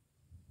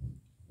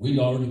 we'd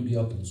already be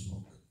up in smoke.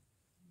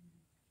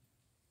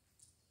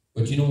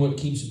 But you know what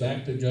keeps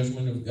back the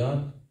judgment of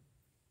God?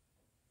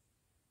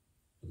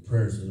 The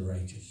prayers of the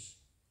righteous.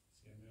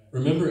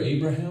 Remember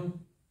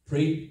Abraham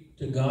prayed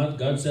to God?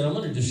 God said, I'm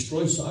going to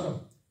destroy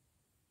Sodom.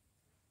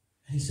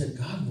 And he said,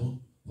 God,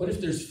 well, what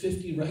if there's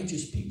 50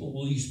 righteous people?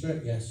 Will you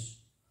spare? Yes.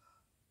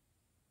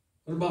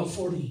 What about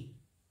 40?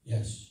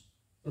 Yes.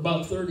 What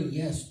about 30?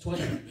 Yes.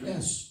 20?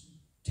 Yes.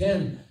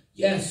 10?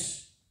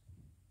 Yes.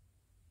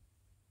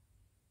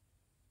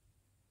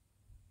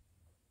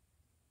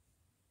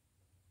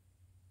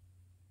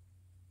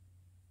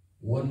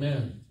 One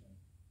man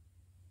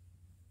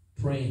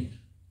praying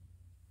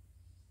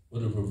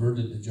would have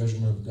averted the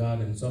judgment of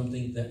God, and some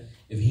think that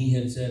if he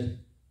had said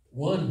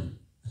one,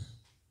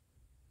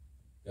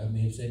 God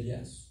may have said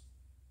yes.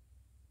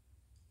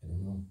 I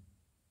don't know.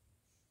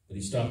 But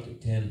he stopped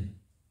at 10.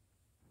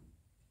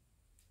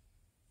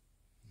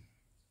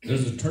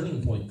 There's a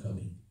turning point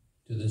coming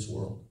to this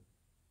world.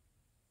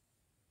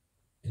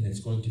 And it's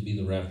going to be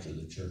the rapture of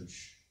the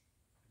church.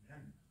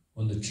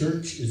 When the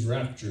church is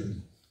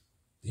raptured,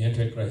 the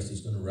Antichrist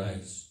is going to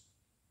rise.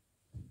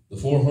 The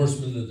 4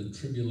 horsemen of the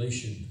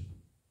tribulation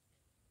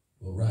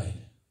will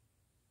ride.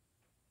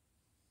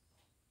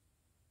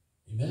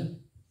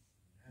 Amen.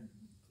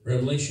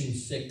 Revelation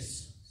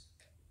 6.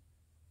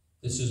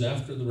 This is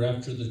after the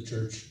rapture of the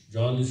church.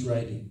 John is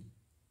writing.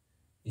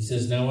 He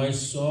says, Now I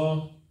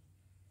saw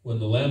when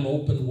the Lamb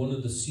opened one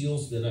of the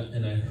seals,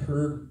 and I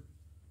heard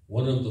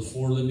one of the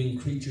 4 living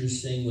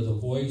creatures saying with a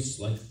voice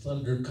like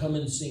thunder, Come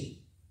and see.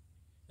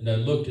 And I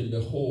looked, and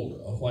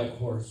behold, a white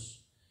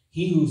horse.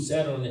 He who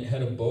sat on it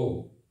had a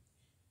bow,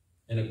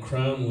 and a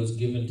crown was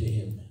given to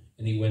him.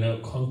 And he went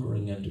out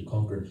conquering and to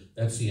conquer.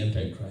 That's the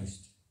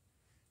Antichrist.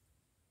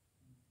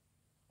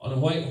 On a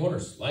white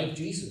horse, like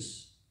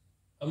Jesus.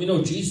 I mean,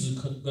 no, Jesus is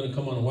going to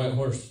come on a white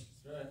horse.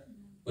 That's right.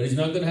 But he's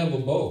not going to have a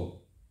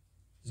bow.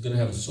 He's going to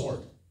have a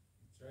sword.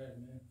 That's right,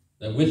 man.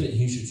 That with it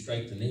he should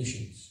strike the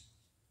nations.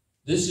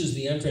 This is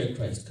the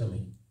Antichrist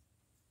coming.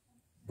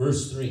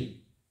 Verse 3.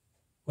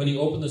 When he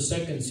opened the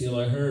second seal,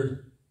 I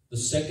heard the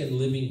second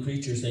living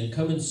creature saying,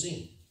 Come and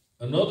see.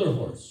 Another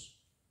horse,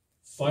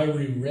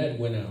 fiery red,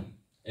 went out,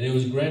 and it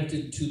was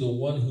granted to the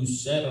one who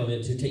sat on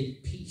it to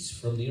take peace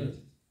from the earth.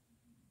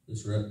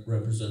 This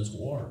represents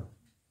war.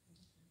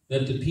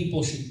 That the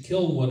people should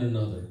kill one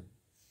another,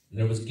 and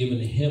there was given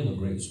to him a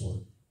great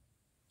sword.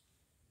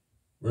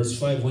 Verse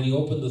 5, when he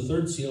opened the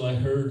third seal, I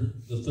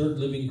heard the third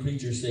living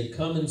creature say,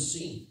 Come and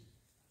see.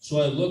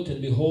 So I looked,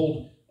 and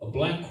behold, a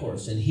black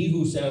horse, and he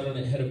who sat on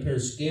it had a pair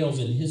of scales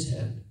in his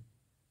hand.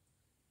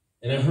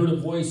 And I heard a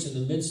voice in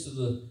the midst of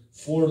the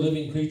 4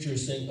 living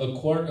creatures saying, A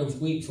quart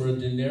of wheat for a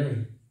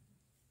denarius,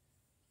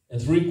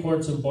 and 3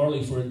 quarts of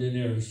barley for a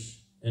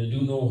denarius, and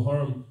do no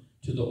harm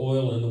to the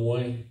oil and the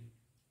wine.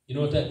 You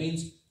know what that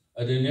means?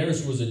 A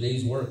denarius was a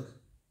day's work.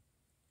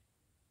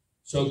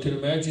 So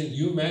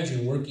you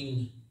imagine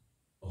working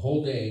a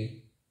whole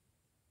day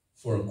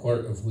for a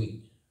quart of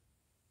wheat.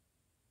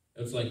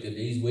 That's like a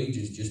day's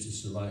wages just to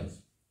survive.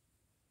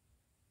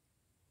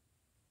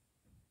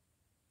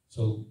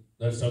 So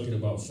that's talking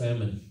about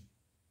famine.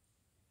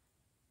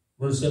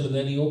 Verse 7,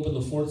 then he opened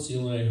the 4th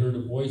seal, and I heard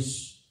a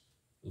voice,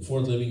 the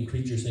 4th living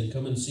creature, saying,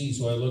 Come and see.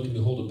 So I looked, and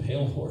behold, a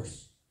pale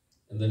horse,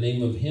 and the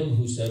name of him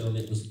who sat on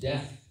it was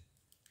Death.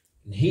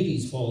 And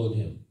Hades followed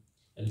him,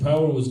 and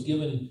power was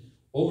given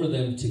over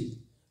them to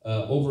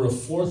over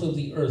 1/4 of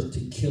the earth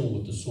to kill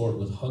with the sword,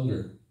 with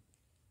hunger,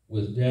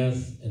 with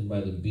death, and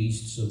by the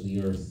beasts of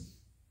the earth.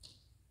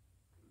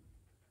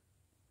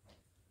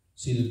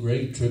 See, the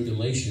great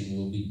tribulation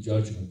will be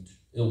judgment.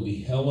 It will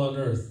be hell on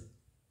earth,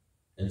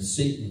 and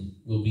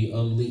Satan will be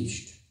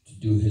unleashed to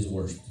do his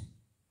worst.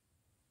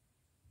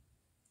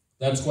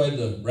 That's why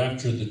the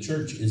rapture of the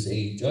church is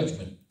a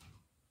judgment.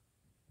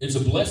 It's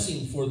a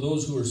blessing for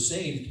those who are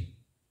saved,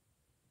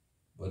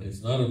 but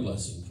it's not a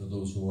blessing for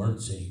those who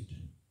aren't saved.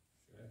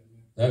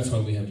 That's why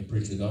we have to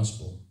preach the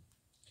gospel.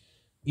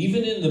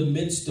 Even in the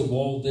midst of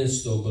all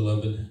this, though,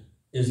 beloved,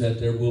 is that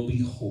there will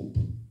be hope.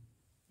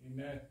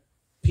 Amen.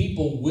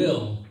 People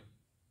will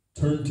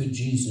turn to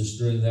Jesus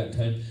during that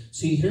time.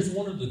 See, here's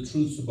one of the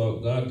truths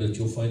about God that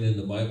you'll find in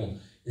the Bible,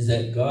 is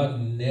that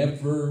God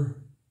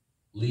never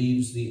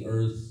leaves the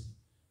earth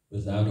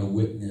without a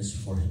witness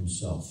for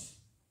himself.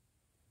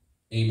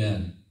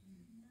 Amen.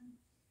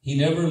 He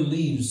never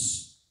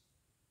leaves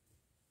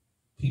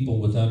people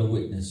without a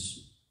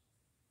witness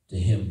to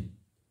him.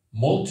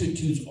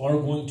 Multitudes are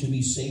going to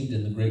be saved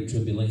in the Great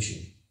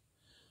Tribulation.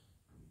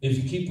 If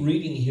you keep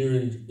reading here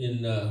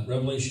in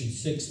Revelation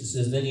 6, it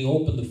says, Then he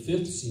opened the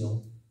 5th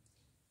seal.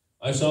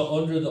 I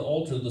saw under the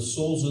altar the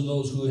souls of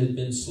those who had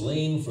been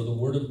slain for the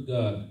word of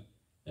God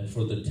and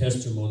for the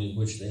testimony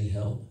which they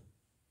held.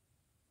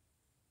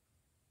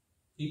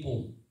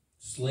 People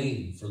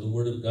slain for the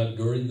word of God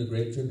during the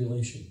Great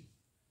Tribulation. It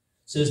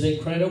says, They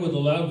cried out with a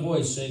loud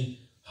voice, saying,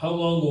 How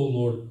long, O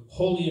Lord,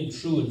 holy and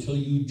true, until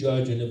you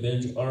judge and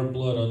avenge our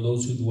blood on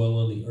those who dwell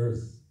on the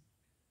earth?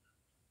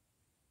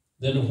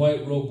 Then a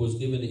white robe was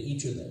given to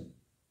each of them,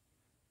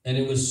 and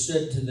it was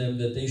said to them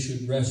that they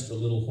should rest a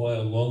little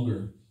while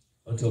longer,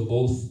 until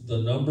both the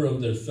number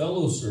of their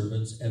fellow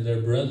servants and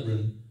their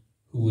brethren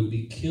who would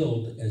be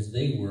killed as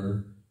they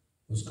were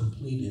was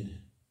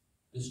completed.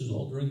 This is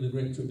all during the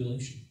Great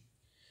Tribulation.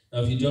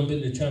 Now, if you jump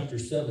into chapter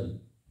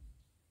 7,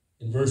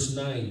 in verse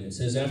 9, it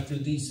says, "After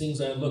these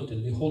things I looked,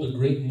 and behold, a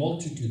great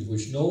multitude,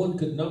 which no one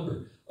could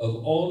number, of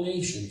all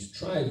nations,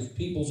 tribes,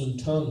 peoples, and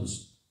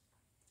tongues,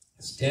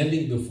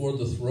 standing before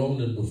the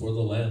throne and before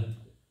the Lamb,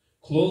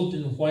 clothed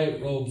in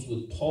white robes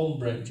with palm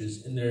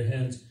branches in their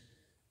hands,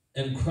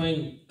 and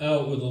crying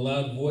out with a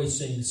loud voice,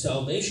 saying,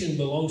 Salvation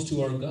belongs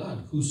to our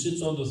God, who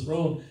sits on the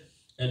throne,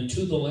 and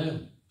to the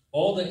Lamb.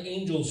 All the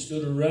angels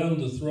stood around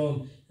the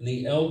throne, and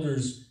the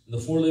elders and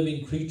the four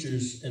living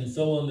creatures, and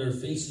fell on their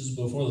faces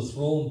before the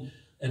throne,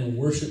 and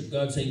worshiped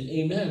God, saying,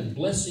 Amen.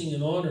 Blessing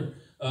and honor,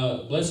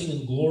 blessing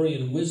and glory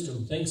and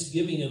wisdom,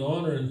 thanksgiving and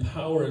honor and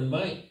power and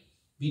might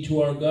be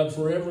to our God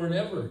forever and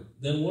ever.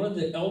 Then one of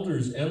the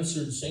elders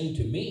answered, saying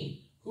to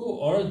me, Who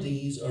are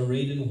these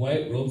arrayed in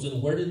white robes,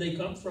 and where did they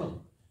come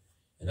from?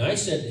 And I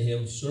said to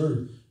him,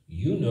 Sir,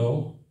 you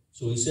know.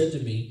 So he said to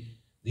me,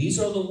 These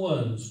are the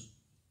ones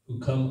who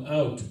come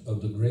out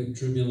of the great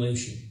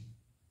tribulation,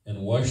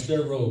 and washed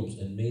their robes,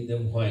 and made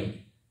them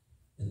white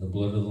in the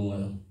blood of the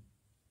Lamb.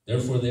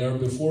 Therefore they are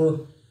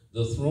before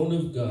the throne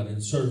of God,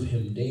 and serve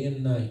him day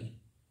and night,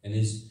 and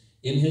is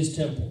in his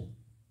temple.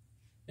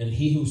 And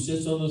he who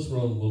sits on the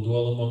throne will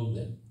dwell among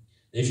them.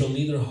 They shall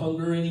neither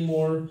hunger any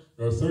more,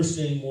 nor thirst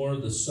any more.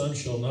 The sun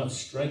shall not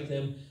strike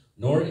them,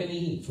 nor any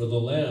heat. For the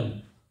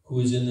Lamb, who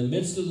is in the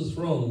midst of the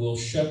throne, will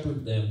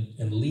shepherd them,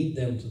 and lead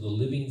them to the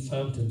living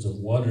fountains of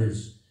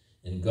waters.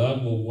 And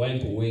God will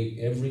wipe away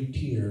every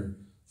tear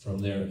from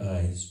their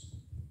eyes.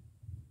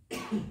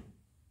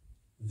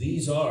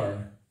 These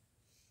are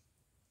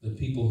the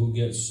people who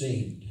get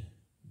saved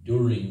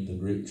during the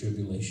Great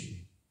Tribulation.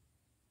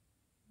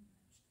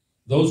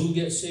 Those who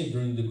get saved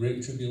during the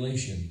Great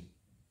Tribulation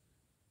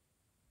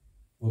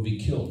will be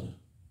killed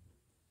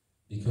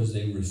because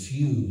they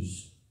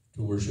refuse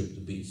to worship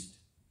the beast,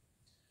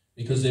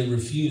 because they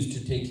refuse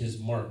to take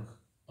his mark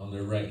on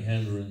their right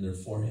hand or in their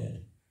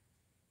forehead.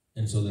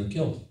 And so they're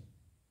killed.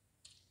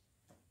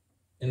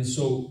 And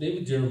so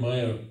David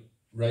Jeremiah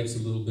writes a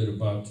little bit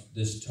about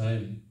this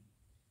time.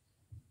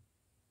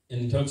 And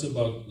he talks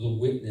about the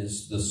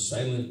witness, the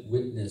silent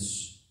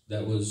witness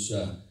that was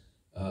a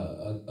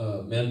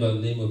man by the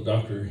name of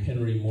Dr.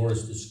 Henry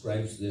Morris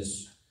describes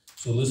this.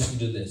 So listen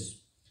to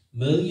this.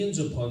 Millions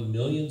upon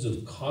millions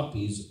of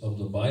copies of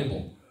the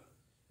Bible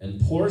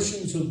and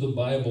portions of the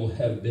Bible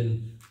have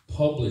been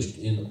published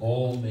in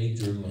all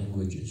major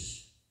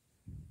languages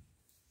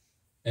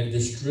and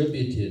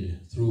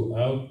distributed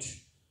throughout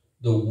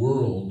the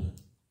world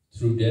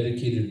through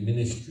dedicated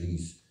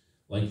ministries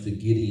like the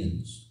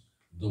Gideons,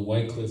 the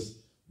Wycliffe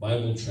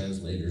Bible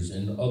translators,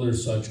 and other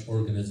such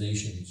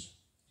organizations.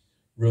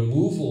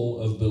 Removal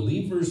of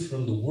believers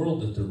from the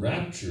world at the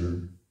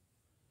rapture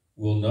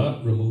will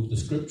not remove the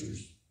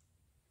scriptures.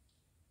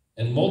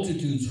 And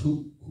multitudes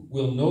who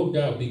will no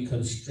doubt be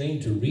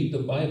constrained to read the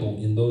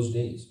Bible in those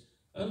days.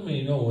 How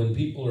many know when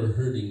people are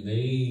hurting,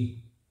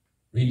 they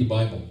read the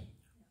Bible?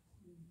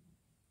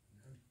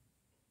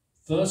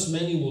 Thus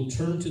many will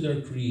turn to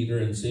their Creator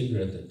and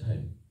Savior at that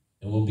time,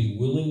 and will be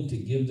willing to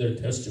give their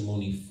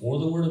testimony for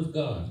the Word of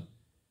God,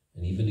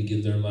 and even to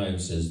give their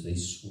lives as they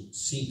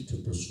seek to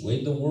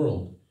persuade the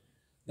world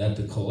that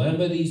the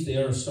calamities they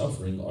are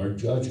suffering are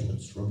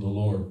judgments from the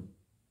Lord.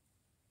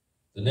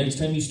 The next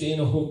time you stay in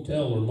a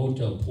hotel or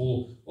motel,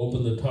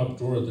 open the top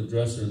drawer of the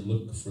dresser and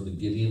look for the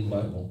Gideon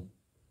Bible.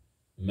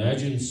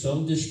 Imagine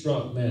some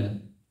distraught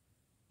man,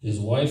 his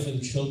wife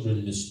and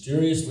children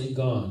mysteriously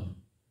gone,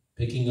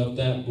 picking up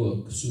that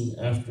book soon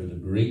after the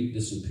great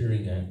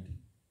disappearing act.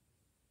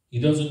 He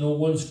doesn't know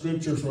one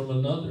scripture from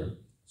another,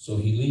 so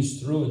he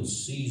leaves through and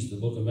sees the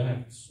book of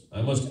Acts.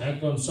 I must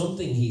act on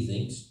something, he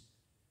thinks.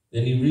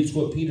 Then he reads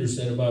what Peter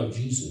said about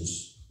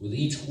Jesus. With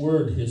each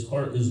word, his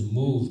heart is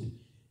moved,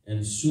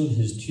 and soon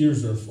his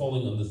tears are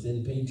falling on the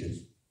thin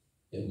pages.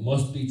 It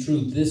must be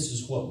true. This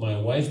is what my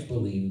wife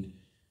believed,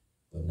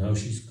 but now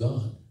she's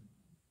gone.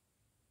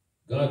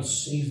 God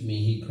save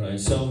me, he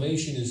cries.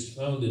 Salvation is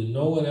found in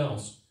no one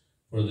else,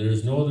 for there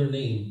is no other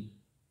name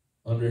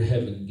under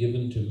heaven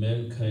given to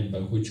mankind by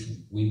which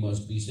we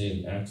must be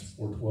saved. Acts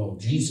 4:12.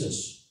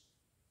 Jesus,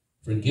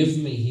 forgive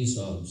me, he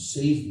sobbed.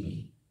 Save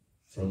me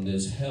from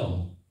this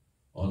hell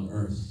on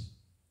earth.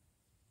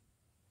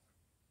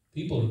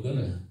 People are going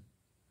to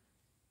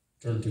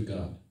turn to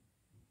God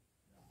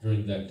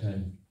during that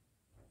time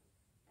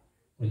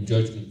when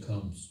judgment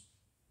comes.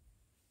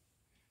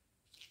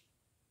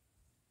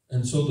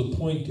 And so the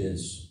point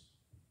is,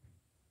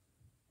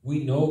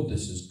 we know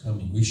this is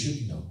coming. We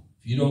should know.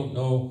 If you don't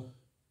know,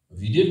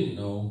 if you didn't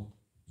know,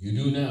 you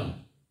do now.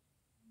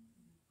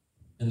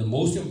 And the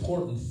most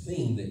important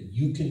thing that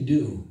you can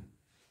do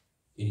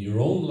in your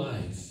own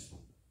life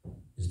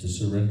is to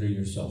surrender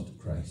yourself to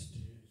Christ.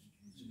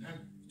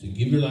 To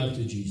give your life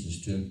to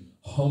Jesus, to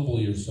humble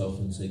yourself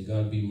and say,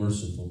 God, be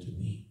merciful to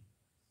me,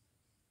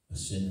 a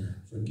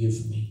sinner.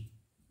 Forgive me.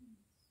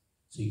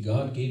 See,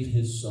 God gave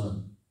his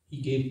Son.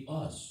 He gave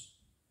us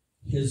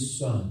his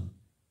Son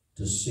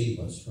to save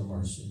us from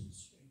our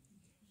sins,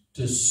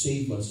 to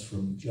save us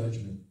from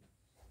judgment.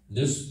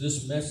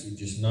 This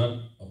message is not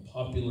a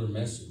popular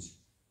message,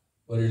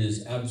 but it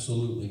is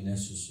absolutely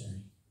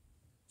necessary.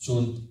 So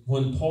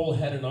when Paul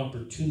had an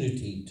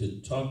opportunity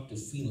to talk to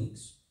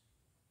Felix,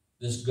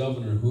 this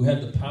governor who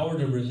had the power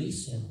to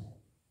release him,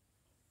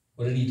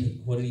 what did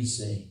he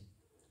say?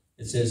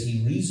 It says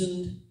he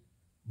reasoned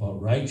about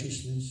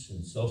righteousness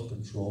and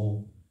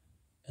self-control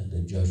and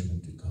the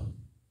judgment to come.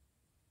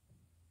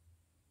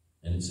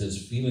 And it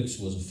says Felix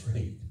was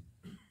afraid.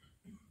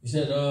 He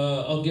said,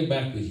 I'll get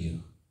back with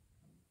you.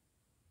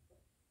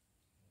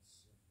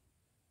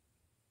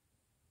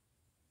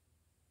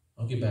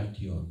 I'll get back to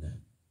you on that.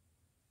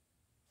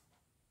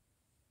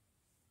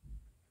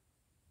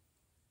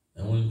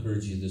 I want to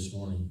encourage you this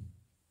morning.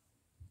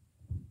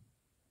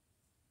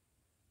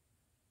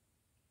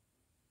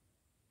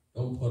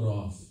 Don't put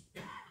off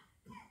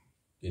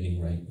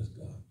getting right with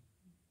God.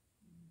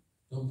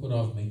 Don't put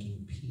off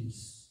making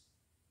peace,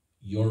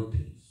 your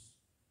peace,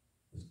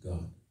 with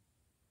God.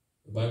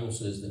 The Bible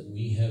says that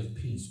we have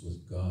peace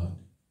with God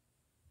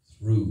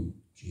through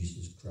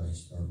Jesus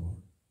Christ our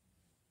Lord.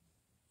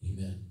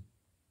 Amen.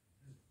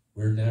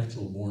 We're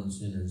natural-born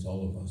sinners,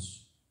 all of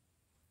us.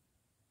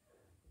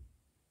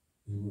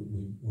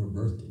 We're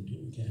birthed into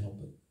it. We can't help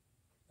it.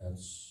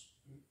 It's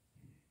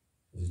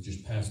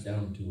just passed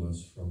down to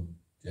us from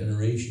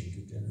generation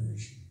to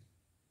generation.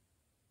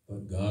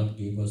 But God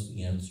gave us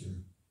the answer.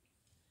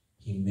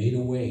 He made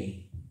a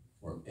way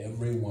for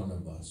every one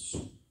of us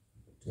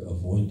to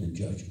avoid the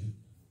judgment.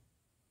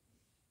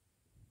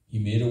 He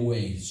made a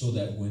way so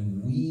that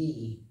when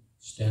we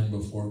stand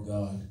before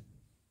God,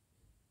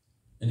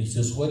 and he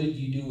says, what did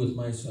you do with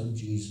my son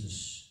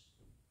Jesus?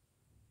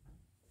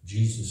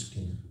 Jesus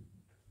can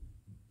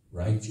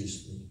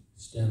righteously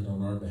stand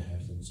on our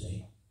behalf and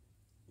say,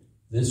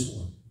 this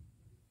one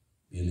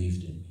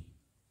believed in me.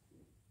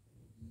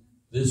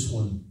 This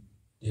one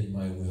did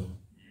my will.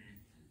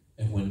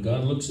 And when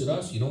God looks at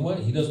us, you know what?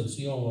 He doesn't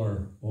see all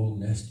our old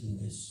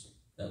nastiness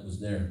that was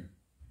there.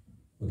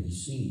 What he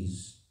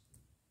sees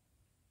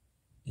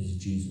is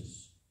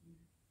Jesus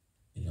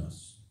in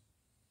us.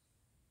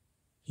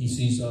 He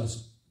sees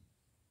us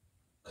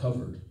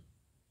covered,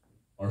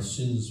 our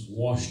sins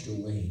washed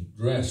away,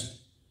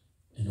 dressed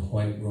in a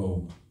white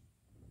robe,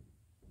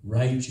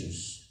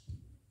 righteous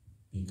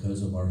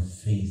because of our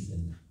faith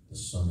in the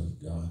Son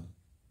of God,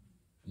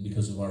 and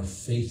because of our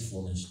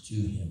faithfulness to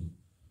him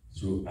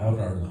throughout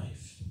our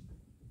life.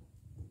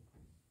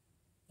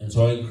 And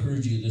so I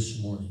encourage you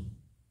this morning,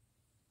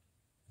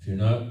 if you're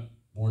not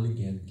born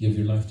again, give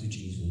your life to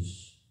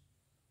Jesus.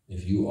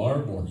 If you are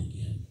born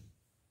again,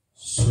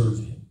 serve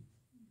him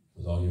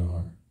with all your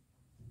heart.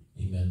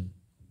 Amen.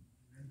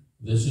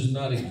 This is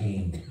not a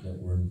game that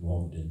we're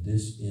involved in.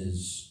 This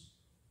is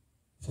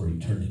for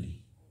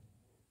eternity.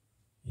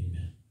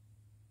 Amen.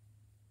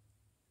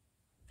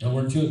 Now,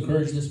 weren't you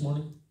encouraged this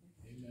morning?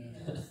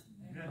 Amen.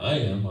 I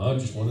am. I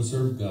just want to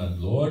serve God.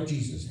 Lord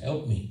Jesus,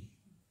 help me.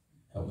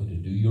 Help me to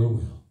do your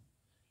will.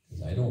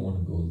 Because I don't want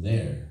to go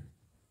there.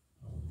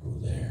 I want to go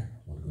there.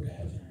 I want to go to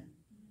heaven.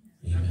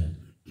 Amen.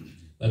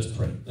 Let's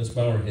pray. Let's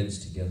bow our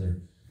heads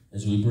together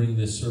as we bring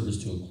this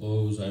service to a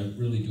close. I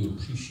really do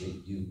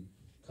appreciate you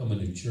coming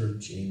to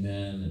church.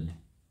 Amen. And,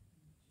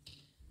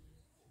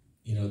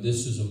 you know,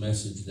 this is a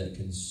message that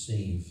can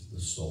save the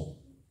soul.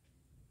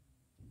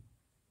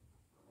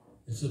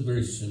 It's a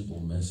very simple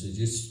message.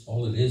 It's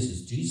all it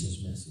is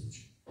Jesus'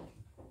 message.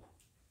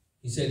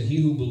 He said, he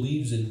who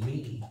believes in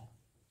me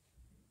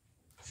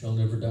shall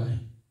never die.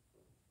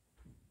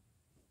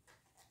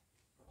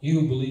 He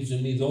who believes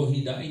in me, though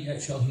he die,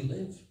 yet shall he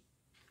live.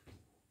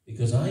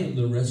 Because I am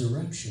the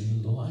resurrection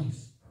and the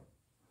life.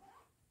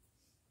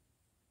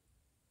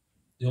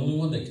 The only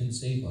one that can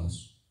save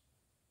us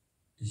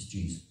is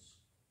Jesus.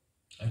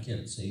 I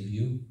can't save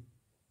you.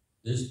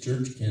 This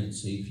church can't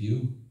save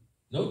you.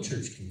 No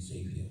church can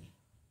save you.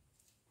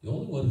 The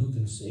only one who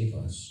can save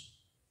us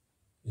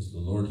is the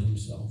Lord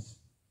himself.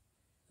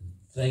 And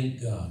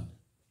thank God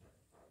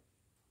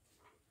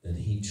that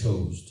he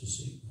chose to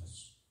save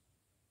us.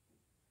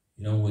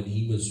 You know, when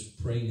he was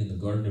praying in the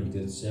Garden of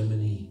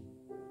Gethsemane,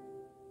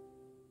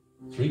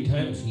 3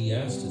 times he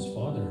asked his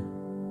Father,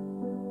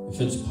 if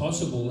it's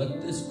possible,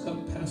 let this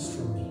cup pass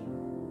from me.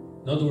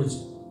 In other words,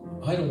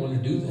 I don't want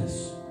to do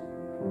this.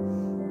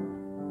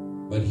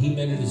 But he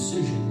made a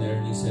decision there,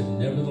 and he said,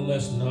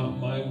 nevertheless, not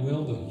my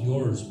will, but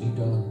yours be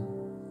done.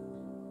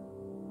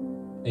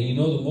 And you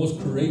know, the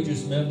most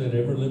courageous man that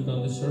ever lived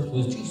on this earth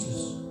was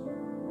Jesus.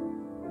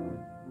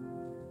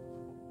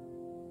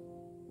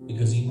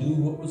 Because he knew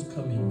what was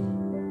coming,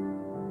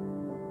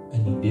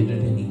 and he did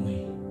it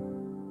anyway.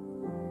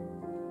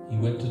 He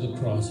went to the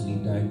cross and he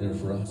died there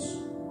for us.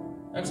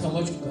 That's how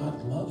much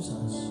God loves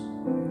us.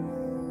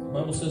 The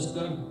Bible says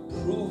God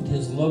proved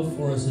his love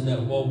for us in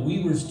that while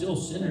we were still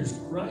sinners,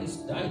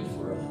 Christ died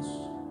for us.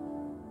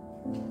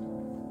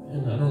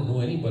 And I don't know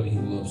anybody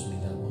who loves me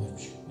that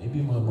much.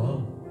 Maybe my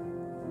mom.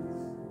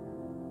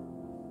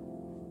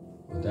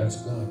 But that's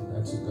God.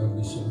 That's the God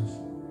we serve.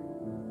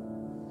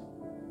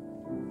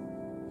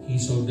 He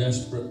so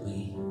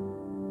desperately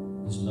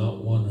does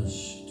not want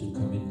us to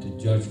come into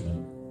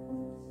judgment,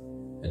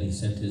 that He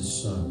sent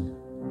His Son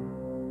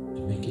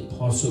to make it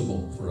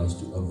possible for us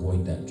to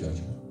avoid that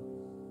judgment.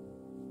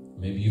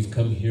 Maybe you've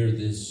come here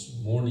this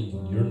morning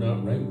and you're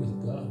not right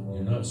with God.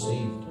 You're not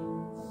saved.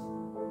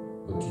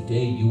 But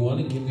today you want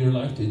to give your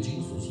life to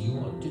Jesus. You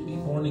want to be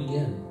born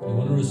again. You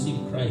want to receive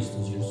Christ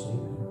as your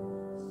Savior.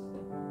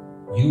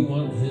 You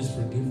want His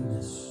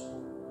forgiveness.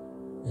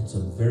 It's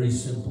a very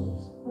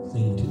simple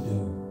thing to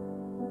do.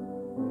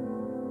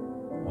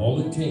 All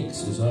it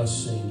takes is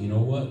us saying, you know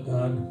what,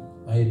 God,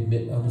 I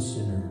admit I'm a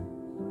sinner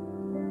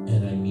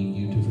and I need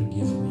you to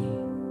forgive me.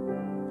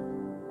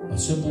 A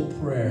simple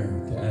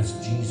prayer to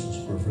ask Jesus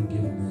for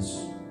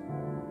forgiveness,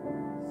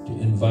 to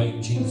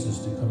invite Jesus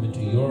to come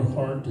into your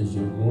heart as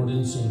your Lord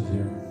and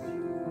Savior.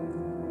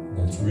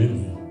 That's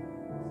really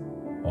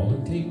all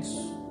it takes.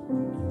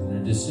 And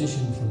then a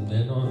decision from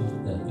then on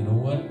that, you know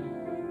what,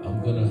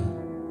 I'm going to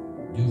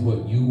do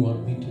what you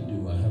want me to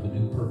do. I have a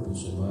new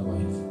purpose in my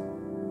life.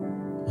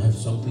 I have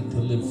something to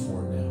live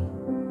for now.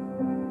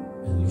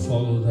 And you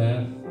follow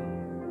that,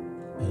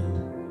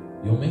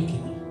 and you'll make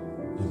it.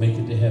 You'll make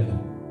it to heaven.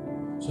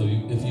 So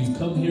if you've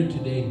come here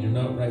today and you're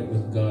not right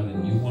with God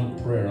and you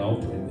want prayer, I'll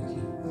pray with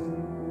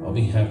you. I'll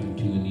be happy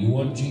to. And you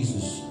want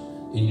Jesus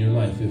in your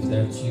life, if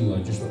that's you,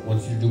 I just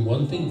want you to do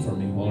one thing for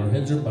me. While our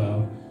heads are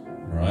bowed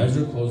and our eyes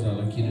are closed, I'd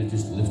like you to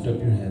just lift up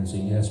your hand and say,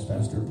 yes,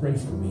 Pastor, pray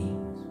for me.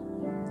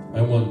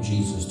 I want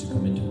Jesus to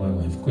come into my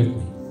life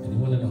quickly.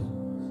 Anyone at all?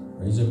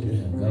 Raise up your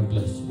hand. God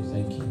bless you.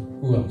 Thank you.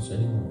 Who else?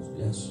 Anyone else?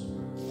 Yes.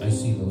 I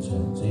see those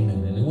hands.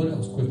 Amen. Anyone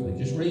else? Quickly.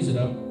 Just raise it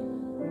up.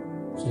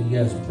 Say,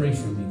 yes, pray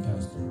for me,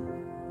 Pastor.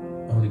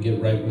 I want to get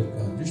right with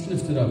God. Just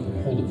lift it up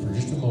and hold it for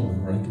just a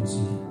moment where I can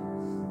see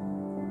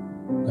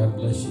it. God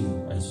bless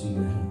you. I see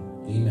your hand.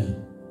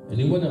 Amen.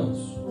 Anyone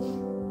else?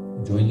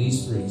 Join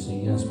these three. Say,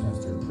 yes,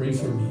 Pastor, pray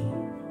for me.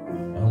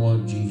 I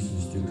want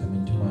Jesus to come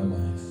into my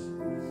life.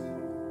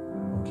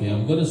 Okay,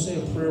 I'm going to say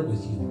a prayer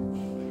with you.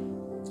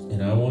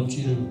 And I want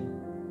you to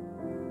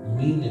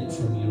mean it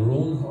from your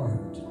own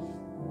heart.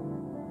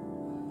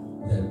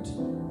 That,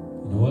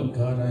 you know what,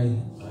 God, I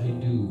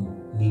do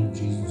need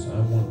Jesus. I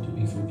want to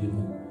be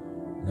forgiven.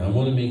 And I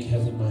want to make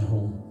heaven my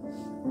home.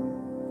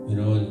 You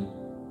know, and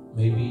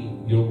maybe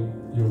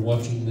you're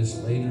watching this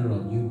later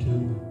on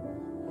YouTube.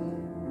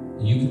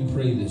 And you can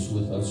pray this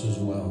with us as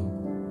well.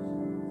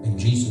 And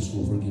Jesus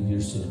will forgive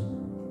your sin.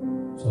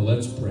 So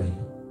let's pray.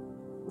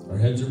 Our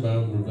heads are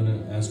bowed. We're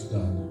going to ask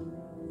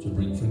God to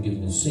bring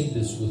forgiveness. Say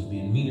this with me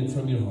and mean it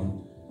from your heart.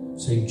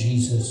 Say,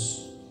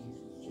 Jesus,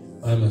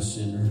 I'm a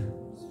sinner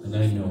and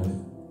I know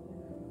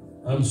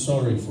it. I'm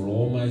sorry for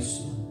all my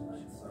sin.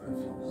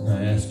 And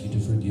I ask you to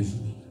forgive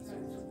me.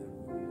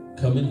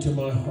 Come into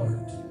my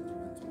heart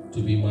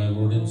to be my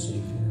Lord and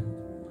Savior.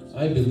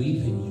 I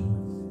believe in you,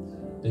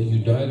 that you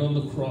died on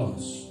the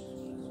cross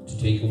to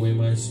take away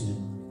my sin,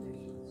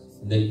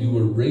 and that you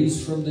were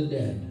raised from the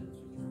dead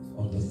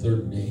on the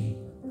third day.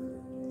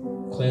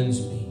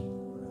 Cleanse me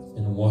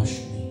and wash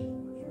me.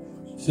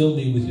 Fill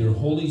me with your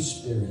Holy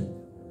Spirit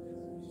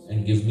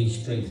and give me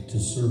strength to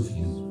serve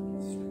you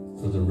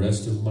for the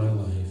rest of my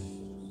life.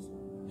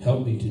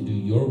 Help me to do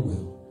your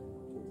will.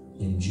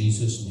 In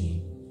Jesus'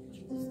 name,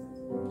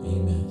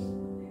 amen.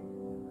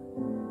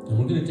 And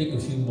we're going to take a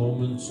few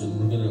moments and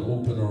we're going to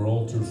open our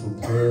altar for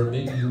prayer.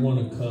 Maybe you want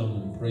to come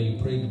and pray.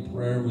 You prayed the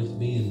prayer with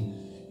me and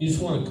you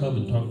just want to come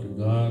and talk to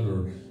God,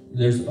 or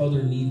there's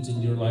other needs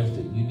in your life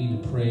that you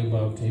need to pray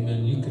about.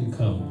 Amen. You can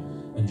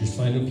come and just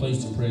find a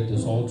place to pray at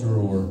this altar,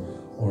 or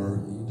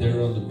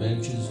there on the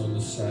benches on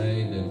the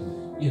side,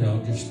 and you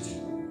know, just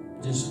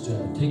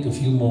take a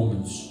few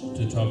moments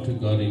to talk to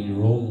God in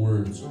your own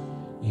words.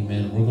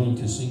 Amen. We're going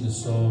to sing a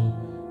song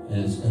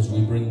as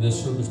we bring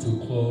this service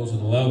to a close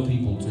and allow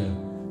people to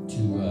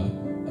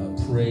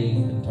pray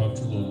and talk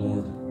to the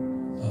Lord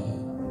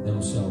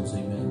themselves.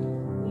 Amen.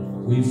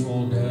 We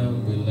fall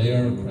down, we lay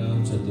our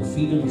crowns at the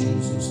feet of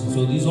Jesus. And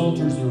so these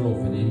altars are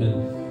open.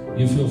 Amen.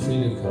 You feel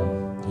free to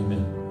come.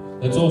 Amen.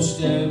 Let's all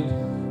stand.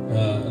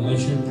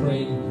 Unless you're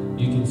praying,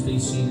 you can stay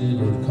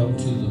seated or come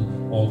to the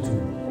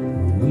altar.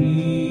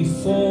 We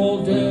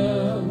fall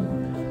down,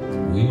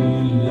 we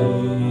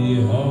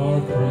lay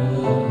our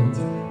crowns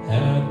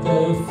at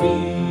the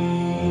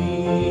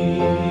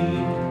feet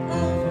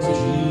of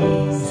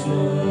Jesus.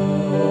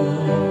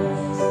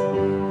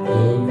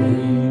 The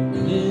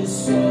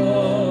greatness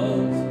of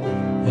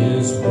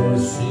His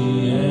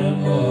mercy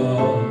and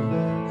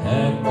love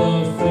at the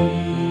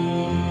feet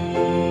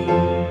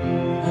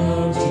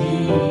of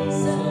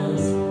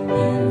Jesus.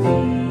 And we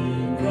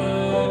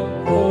cry,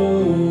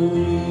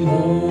 holy,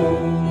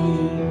 holy,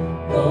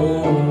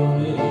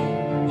 holy.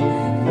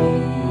 And we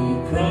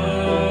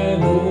cry,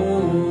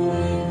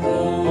 holy,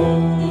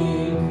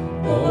 holy,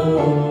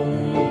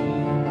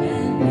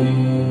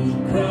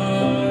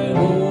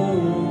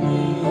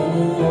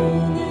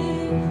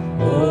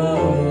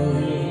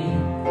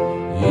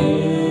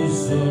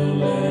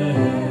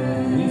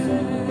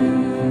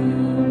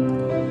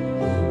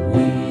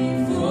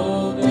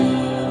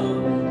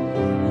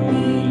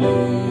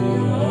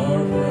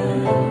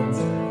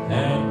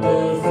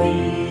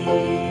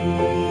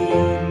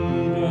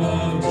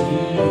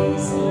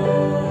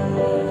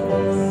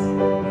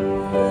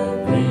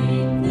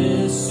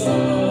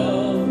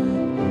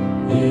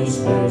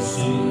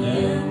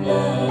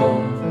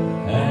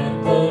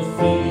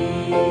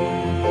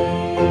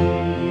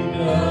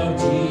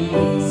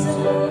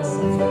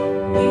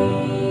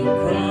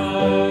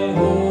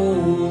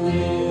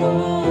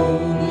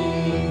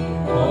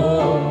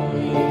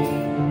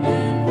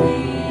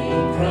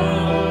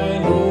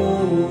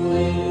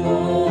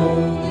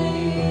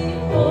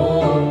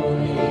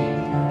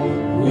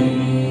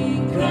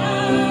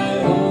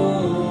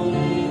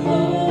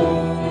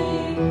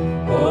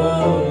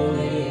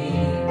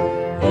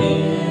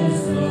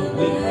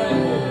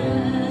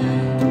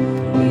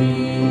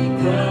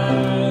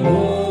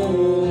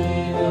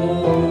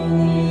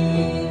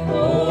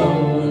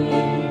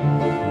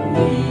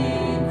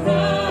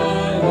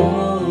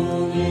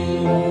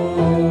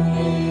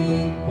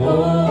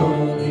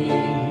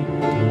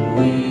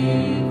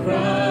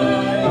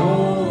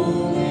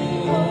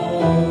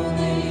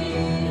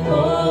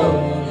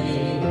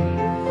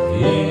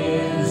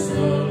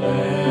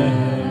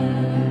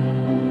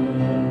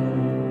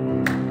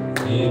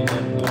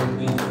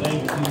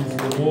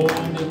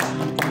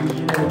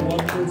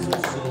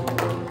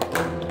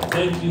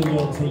 Thank you,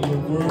 Lord, for your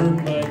word,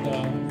 my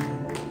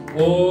God.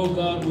 Oh,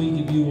 God, we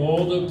give you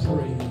all the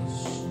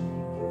praise,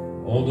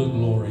 all the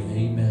glory.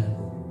 Amen.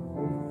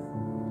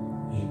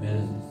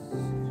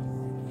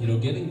 Amen. You know,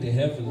 getting to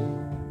heaven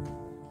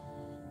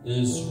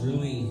is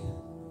really,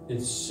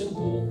 it's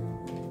simple,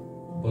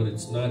 but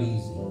it's not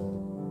easy.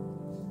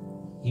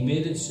 He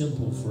made it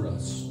simple for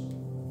us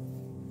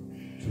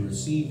to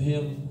receive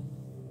him,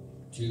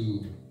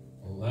 to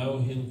allow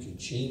him to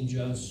change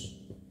us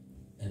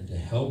and to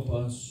help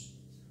us.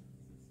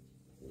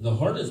 The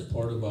hardest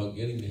part about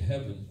getting to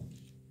heaven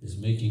is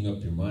making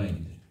up your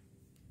mind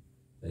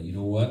that, you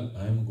know what,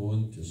 I'm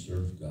going to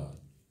serve God.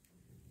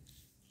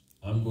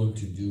 I'm going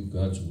to do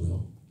God's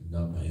will,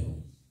 not my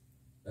own.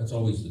 That's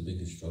always the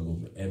biggest struggle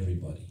for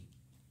everybody.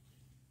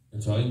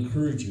 And so I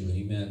encourage you,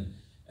 amen,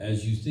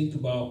 as you think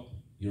about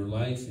your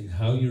life and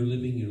how you're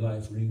living your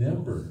life,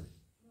 remember,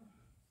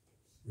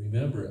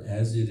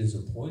 as it is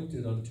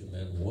appointed unto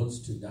men once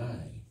to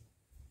die,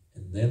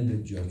 and then the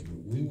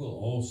judgment. We will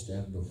all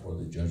stand before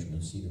the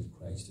judgment seat of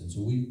Christ. And so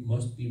we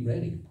must be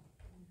ready.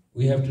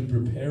 We have to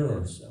prepare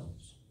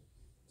ourselves,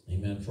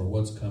 amen, for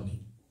what's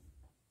coming.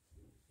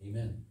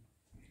 Amen.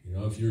 You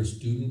know, if you're a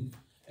student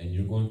and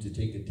you're going to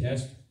take a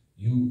test,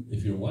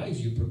 if you're wise,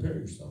 you prepare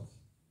yourself.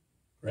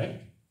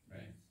 Correct?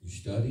 Right. You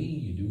study,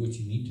 you do what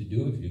you need to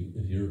do.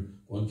 If you're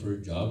going for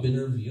a job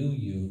interview,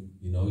 you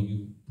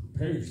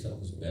prepare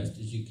yourself as best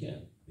as you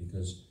can,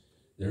 because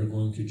they're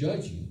going to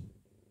judge you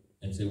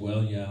and say,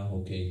 well, yeah,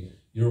 okay,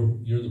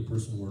 you're the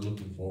person we're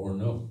looking for, or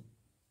no.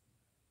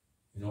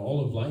 You know,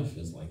 all of life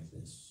is like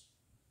this.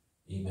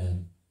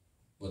 Amen.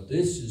 But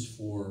this is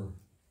for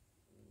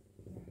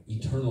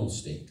eternal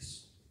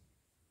stakes.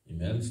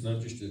 Amen. It's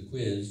not just a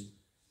quiz,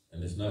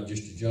 and it's not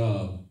just a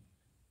job.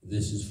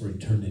 This is for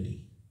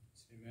eternity.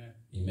 Amen.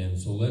 Amen.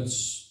 So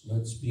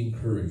let's be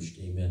encouraged,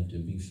 amen, to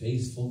be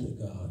faithful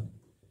to God.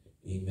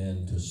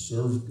 Amen. To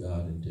serve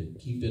God and to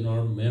keep in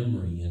our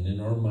memory and in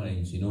our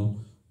minds, you know,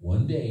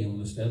 one day I'm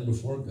going to stand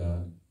before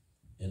God,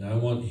 and I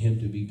want him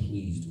to be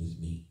pleased with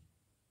me.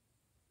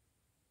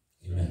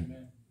 Amen.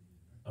 Amen.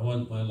 I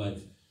want my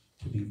life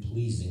to be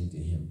pleasing to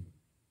him.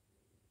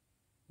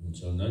 And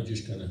so not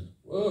just kind of,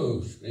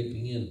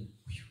 scraping in.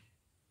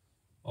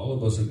 All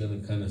of us are going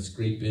to kind of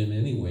scrape in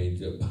anyway,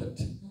 but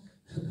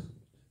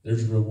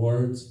there's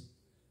rewards,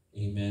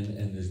 amen,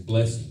 and there's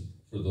blessing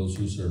for those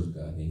who serve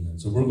God, amen.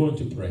 So we're going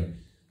to pray.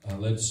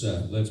 Let's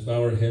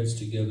bow our heads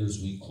together as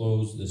we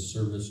close this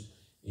service,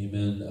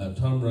 amen.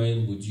 Tom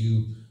Ryan, would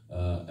you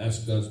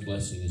ask God's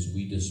blessing as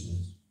we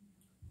dismiss?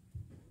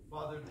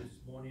 Father, this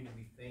morning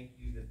we thank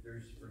you that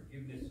there's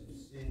forgiveness of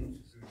sins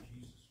through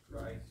Jesus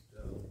Christ,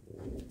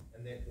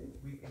 and that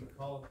we can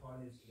call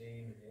upon his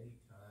name in any